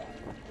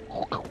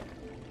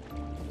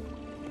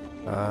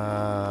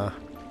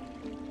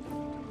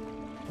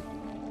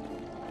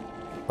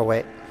 Oh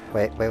wait.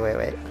 Wait.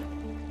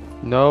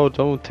 No,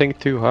 don't think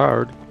too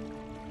hard.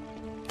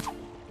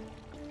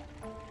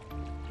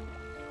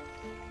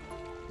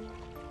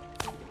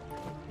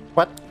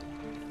 What?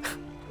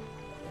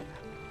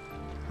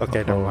 Okay,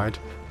 never Uh-oh. mind.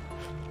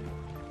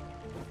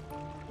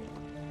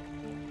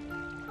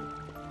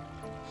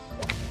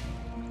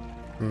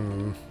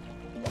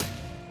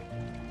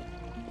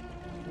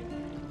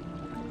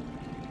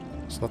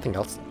 There's nothing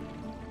else.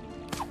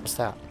 What's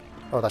that?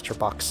 Oh, that's your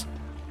box.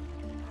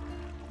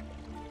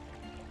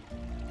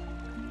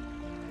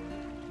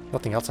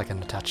 Nothing else I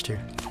can attach to.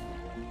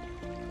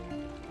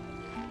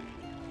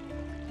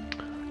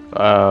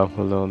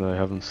 Hold on, I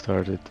haven't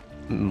started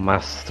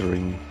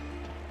mastering.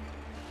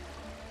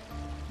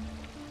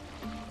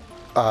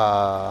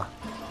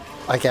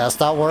 I guess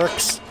that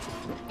works.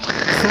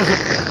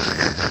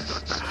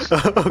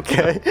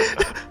 Okay.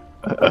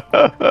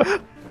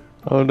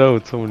 Oh no,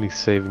 it's only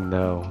saving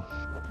now.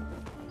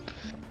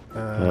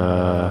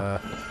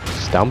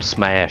 Stump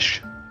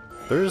smash.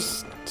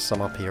 There's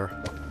some up here.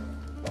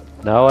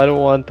 No, I don't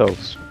want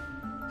those.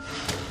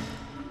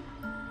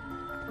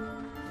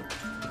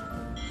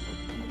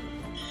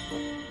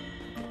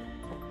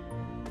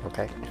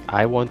 Okay.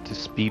 I want to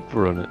speed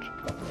run it.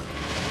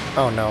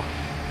 Oh no.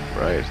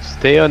 Right,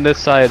 stay on this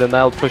side and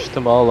I'll push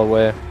them all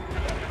away.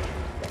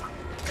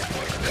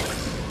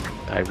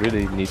 I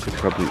really need to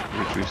probably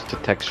reduce the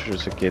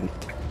textures again.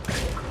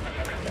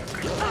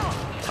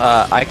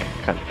 I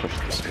can't push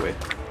this away.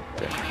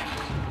 There.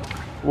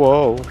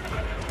 Whoa.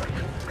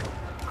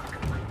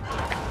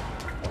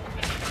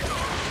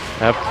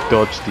 I have to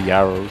dodge the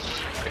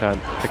arrows.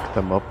 Can't pick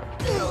them up.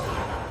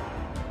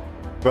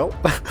 Well.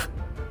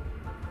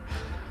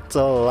 It's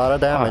a lot of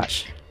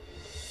damage.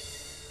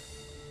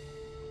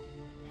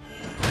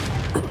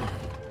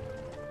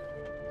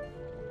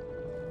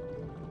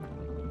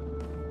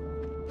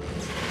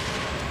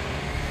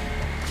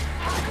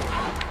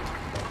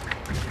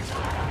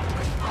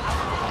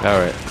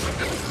 Alright.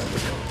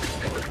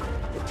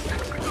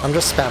 I'm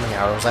just spamming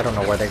arrows, I don't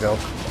know where they go.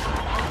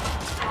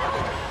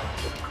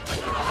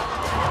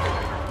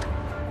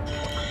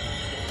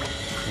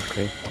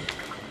 Okay.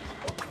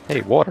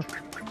 Hey, water.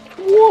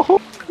 Whoa!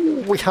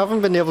 We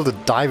haven't been able to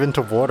dive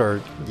into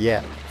water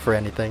yet for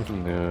anything.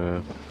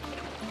 No.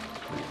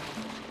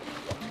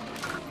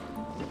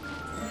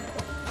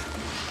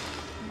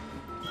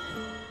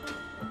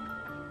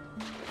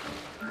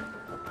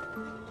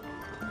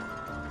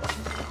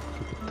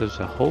 There's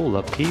a hole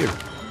up here.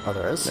 Oh,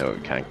 there is? No, we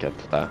can't get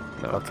to that.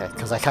 No. Okay,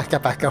 because I can't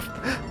get back up.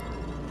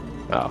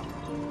 Oh.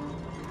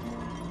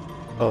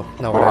 Oh,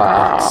 no, we're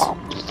out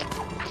of box.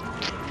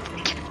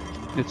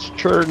 It's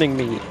churning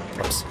me.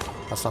 Oops,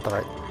 that's not the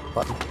right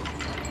button.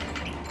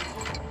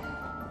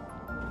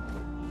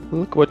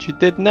 Look what you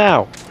did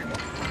now.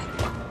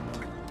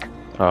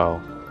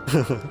 Oh.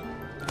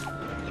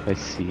 I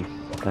see.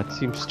 That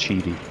seems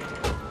cheaty.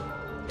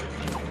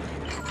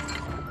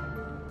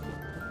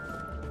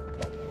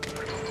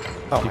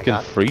 Oh You my can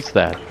god. freeze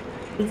that.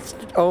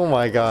 Oh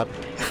my god.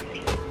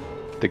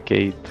 The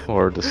gate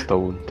or the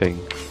stone thing.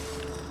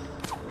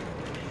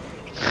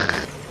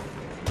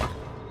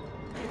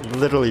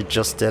 Literally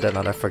just did it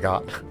and I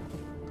forgot.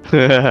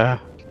 I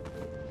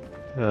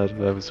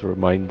was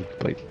reminded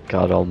by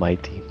God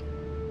Almighty.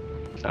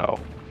 Oh.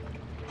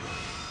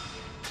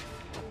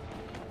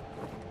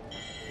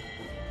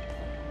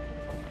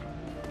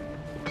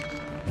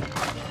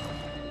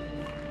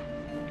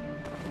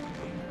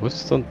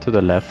 What's done to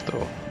the left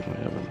though?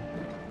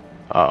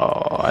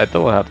 Oh, I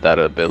don't have that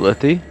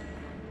ability.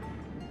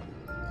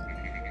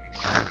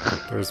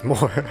 There's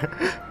more.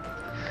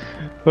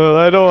 Well,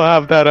 I don't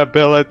have that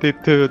ability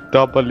to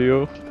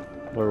W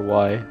or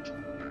Y.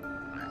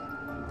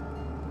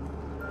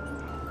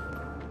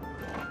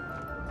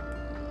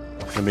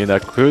 I mean, I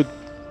could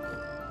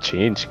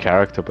change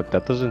character, but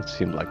that doesn't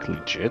seem like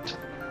legit.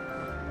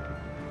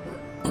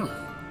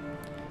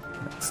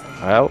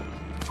 Well,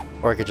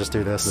 Or I could just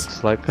do this.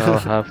 looks like I'll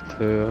have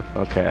to...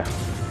 Okay.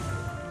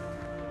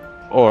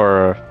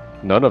 Or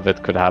none of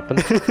it could happen.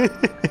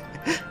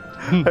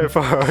 How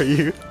far are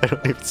you? I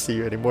don't even see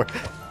you anymore.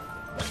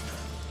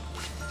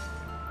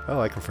 Oh,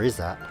 I can freeze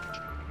that.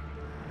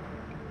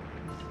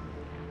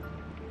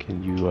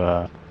 Can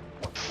you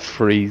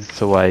freeze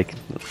so I can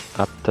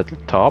up to the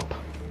top?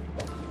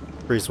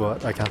 Freeze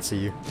what? I can't see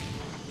you.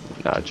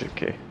 Nah, it's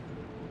okay.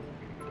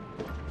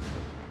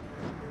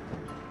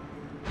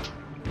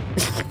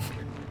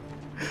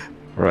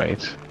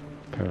 Right.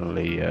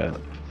 Apparently,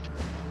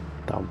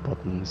 down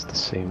button is the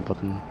same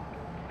button.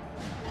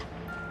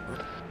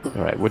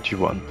 Alright, what do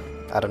you want?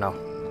 I don't know.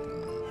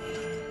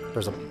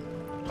 There's a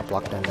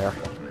block down there.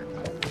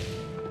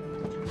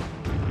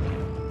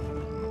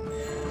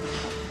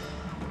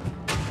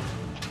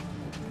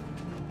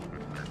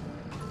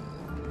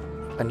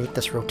 I need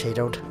this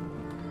rotated.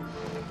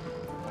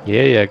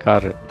 Yeah,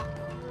 got it.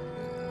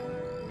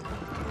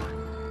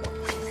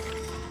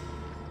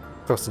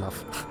 Close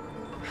enough.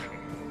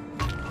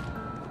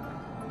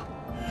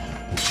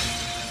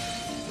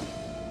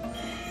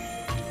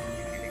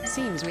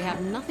 Seems we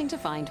have nothing to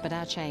find but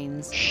our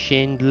chains.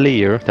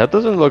 Chandelier? That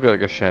doesn't look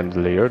like a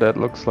chandelier, that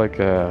looks like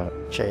a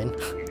Chain.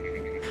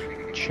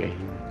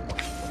 chain.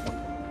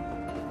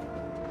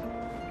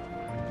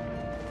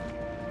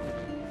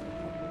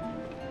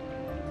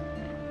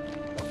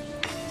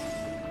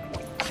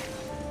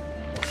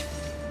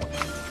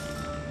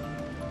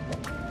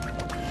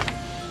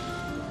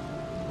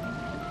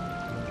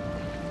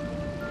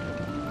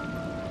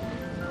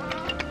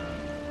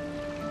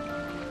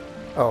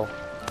 Oh,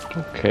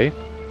 Okay.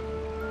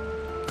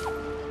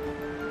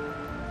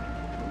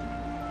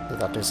 did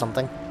that do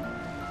something?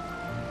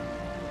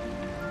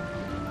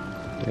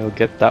 You'll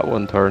get that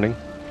one turning.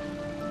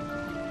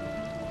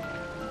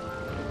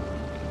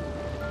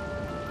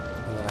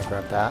 And then I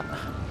grab that.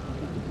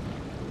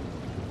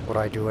 What do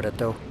I do with it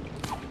though?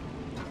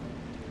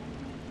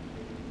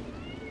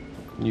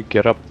 You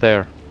get up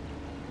there,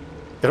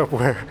 Get up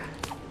where?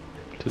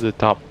 to the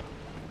top.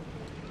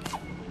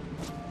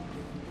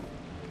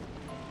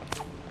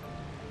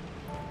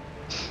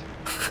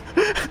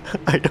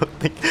 I don't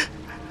think...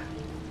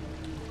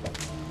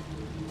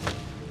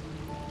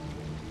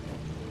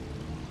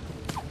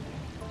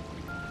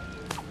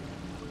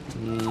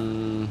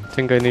 I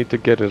think I need to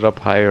get it up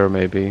higher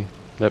maybe.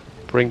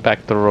 Bring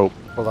back the rope.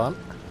 Hold on.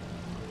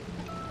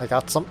 I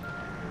got some.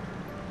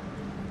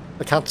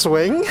 I can't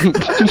swing.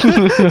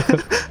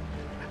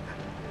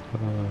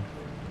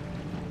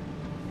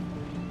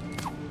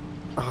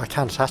 Oh, I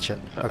can't attach it.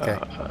 Okay.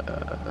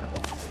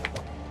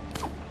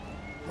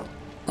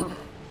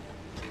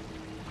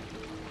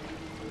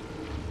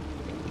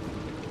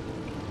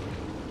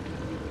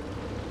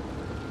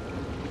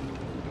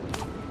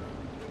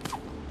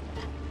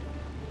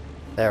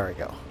 There we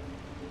go.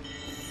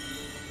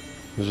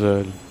 There's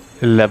a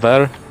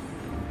lever.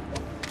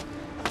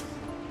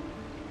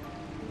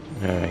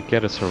 Alright,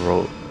 get us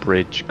a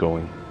bridge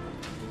going.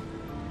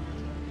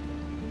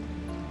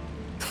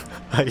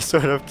 I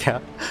sort of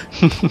can't.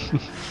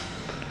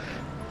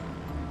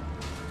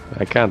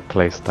 I can't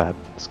place that,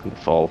 it's gonna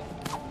fall.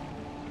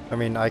 I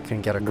mean, I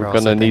can get across. We're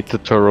gonna I need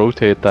think. to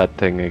rotate that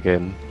thing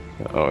again.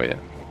 Oh yeah.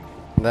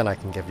 Then I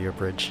can give you a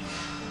bridge.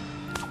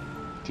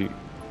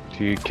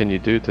 Can you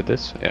do to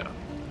this? Yeah.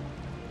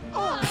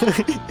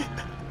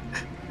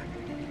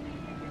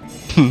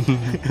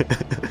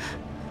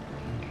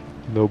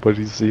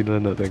 Nobody's seen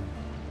anything.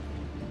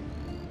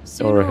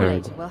 Sooner Or or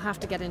heard. later, we'll have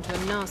to get into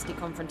a nasty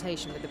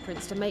confrontation with the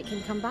prince to make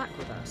him come back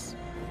with us.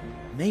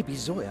 Maybe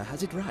Zoya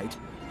has it right.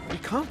 We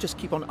can't just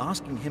keep on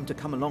asking him to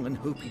come along and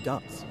hope he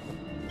does.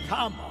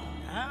 Come on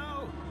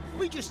now.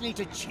 We just need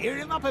to cheer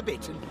him up a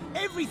bit and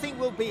everything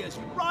will be as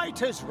right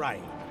as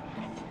rain.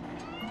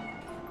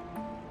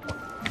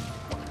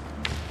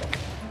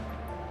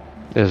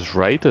 Is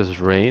right as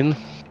rain?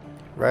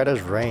 Right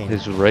as rain.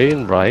 Is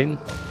rain Ryan?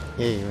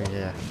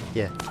 Yeah.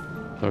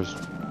 There's...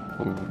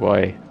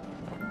 Why?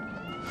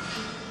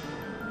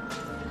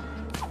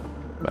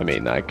 I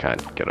mean, I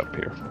can't get up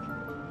here.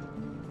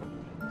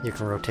 You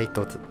can rotate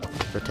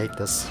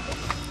this.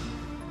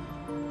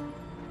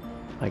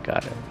 I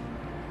got it.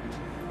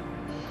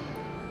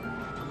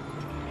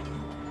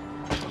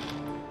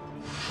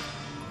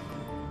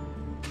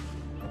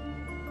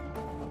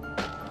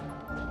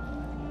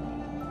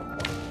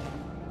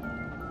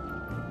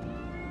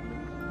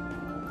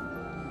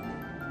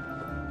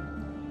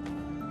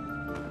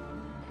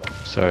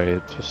 Sorry,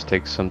 it just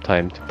takes some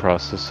time to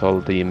process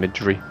all the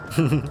imagery.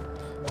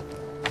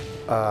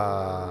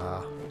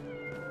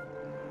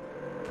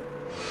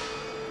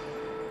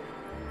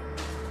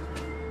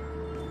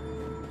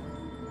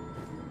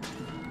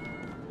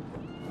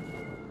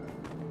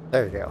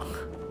 There you go.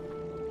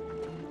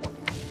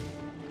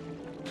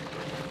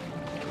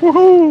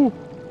 Woohoo!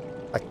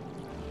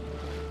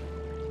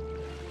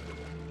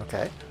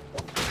 Okay.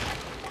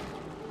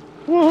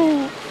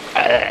 Woohoo!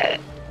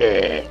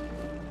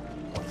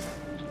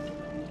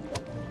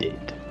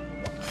 Dead.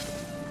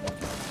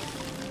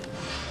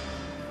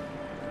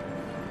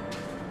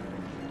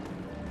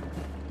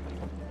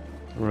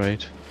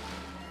 Right.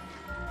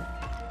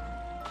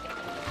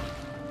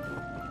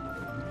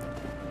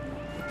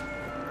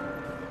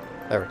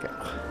 There we go.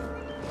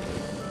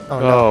 Oh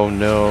Oh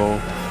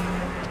no.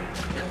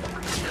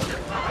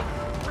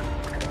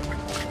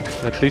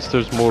 At least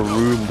there's more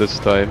room this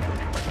time.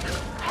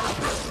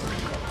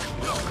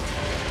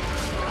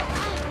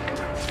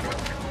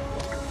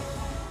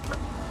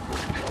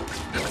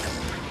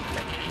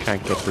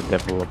 Can't get the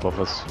devil above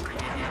us.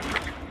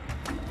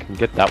 Can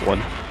get that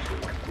one.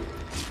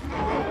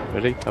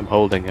 Ready? I'm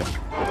holding him.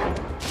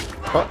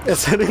 Oh,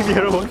 it's hitting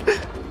the other one.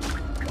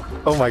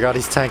 Oh my god,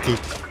 he's tanky.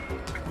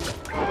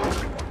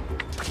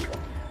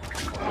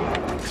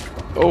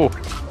 Oh!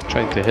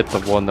 Trying to hit the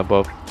one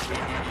above.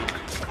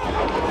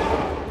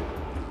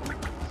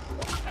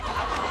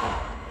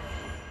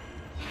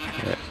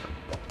 Yeah.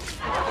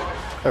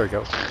 There we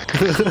go.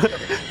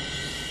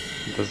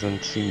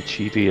 Doesn't seem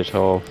cheaty at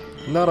all.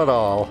 Not at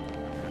all.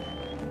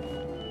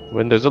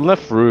 When there's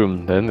enough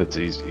room, then it's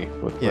easy.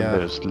 But when Yeah.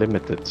 there's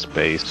limited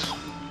space,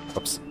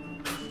 Oops.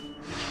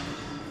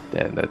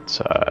 then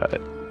it's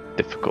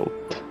difficult.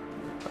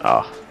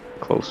 Ah,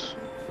 close.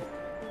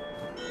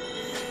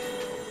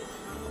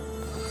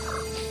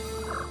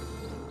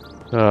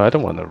 I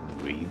don't want to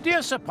read.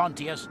 Dear Sir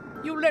Pontius,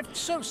 you left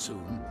so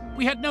soon.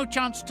 We had no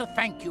chance to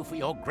thank you for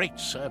your great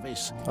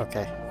service.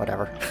 Okay,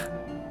 whatever.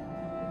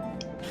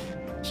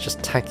 It's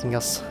just tanking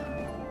us.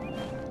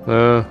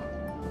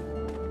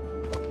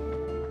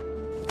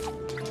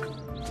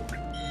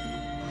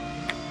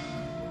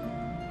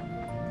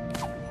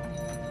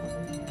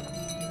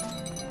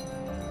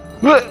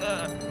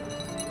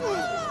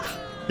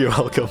 You're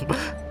welcome.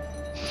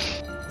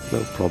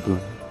 No problem.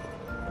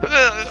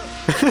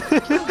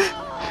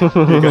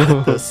 You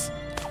got this.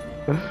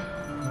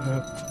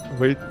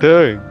 What are you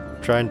doing?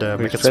 Trying to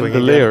make it Extend swing the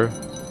again. layer.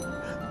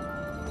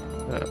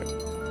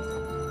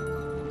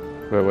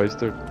 Wait, why is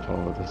there?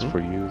 Oh, that's for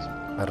you.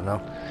 I don't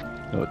know.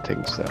 No, it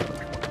takes that.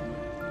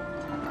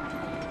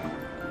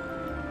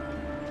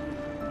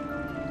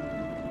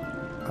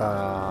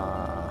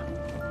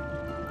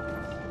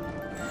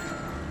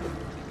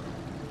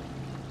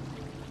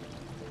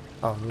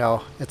 Oh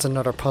no, it's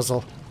another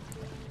puzzle.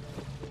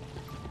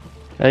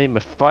 I'm a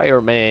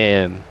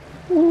fireman.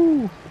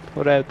 Woo!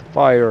 Put out the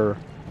fire.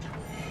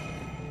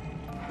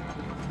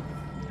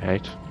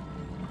 Right.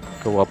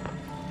 Go up.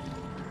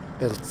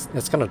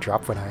 It's gonna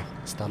drop when I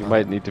stand You on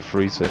might it. need to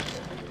freeze it.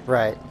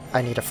 Right,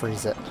 I need to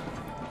freeze it.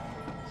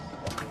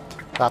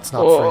 That's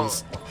not Oh.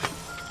 freeze.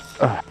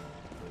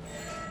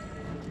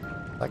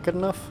 That good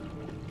enough?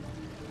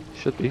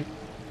 Should be.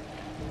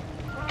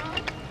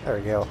 There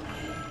we go.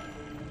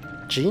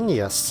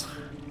 Genius.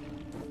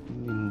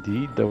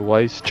 Indeed, the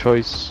wise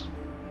choice.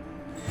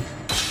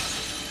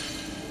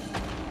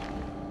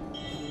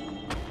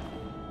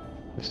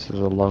 This is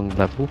a long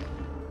level.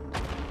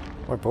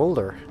 Or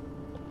boulder.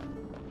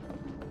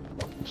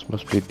 This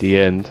must be the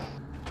end.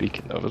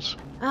 Speaking of it.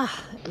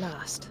 Ah, at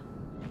last.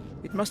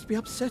 It must be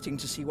upsetting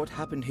to see what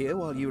happened here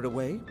while you were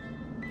away.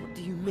 What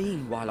do you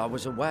mean while I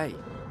was away?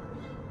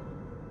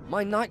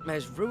 My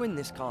nightmares ruined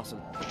this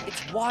castle. It's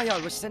why I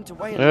was sent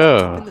away and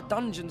locked up in the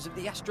dungeons of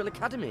the Astral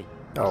Academy.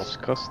 Oh,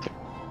 Disgusting.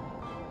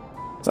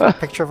 it's a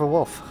picture of a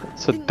wolf.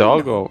 It's a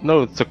doggo.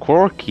 No, it's a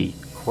corgi.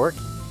 Quirk?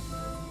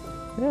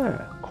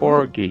 Yeah,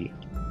 corgi.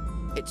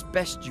 It's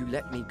best you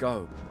let me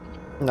go.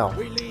 No.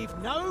 We leave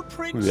no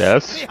prince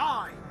Yes.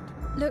 behind.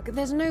 Look,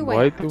 there's no way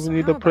Why out, do we so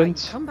need how a about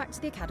prince? you come back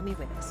to the academy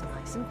with us,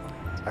 nice and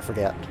quiet. I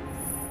forget.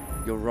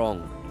 You're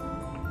wrong.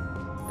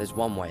 There's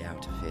one way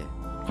out of here.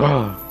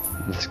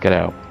 Let's get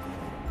out.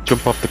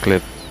 Jump off the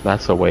cliff.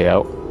 That's a way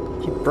out.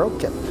 He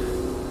broke it.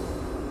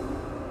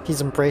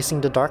 He's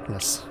embracing the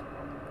darkness.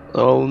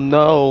 Oh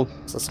no!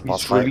 Is this a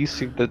boss He's fight?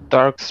 releasing the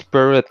dark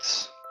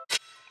spirits.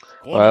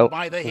 Cornered Well,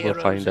 by the we'll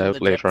heroes find in out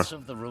the later. depths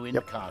of the ruined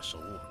Yep.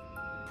 castle,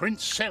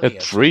 Prince A Celius had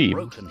dream?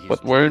 broken his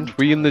But weren't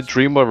we in the talisman.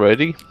 dream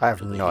already? I have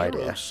To the no hero's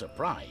idea.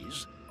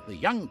 surprise, the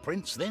young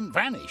prince then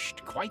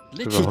vanished, quite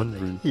There were literally.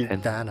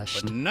 110.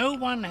 vanished. But no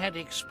one had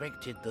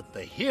expected that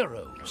the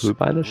heroes Who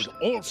vanished?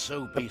 would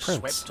also be prince.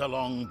 swept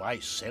along by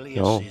Celius's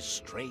No.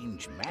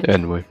 strange magic.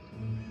 Anyway.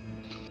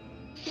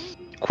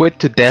 Quit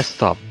to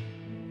desktop.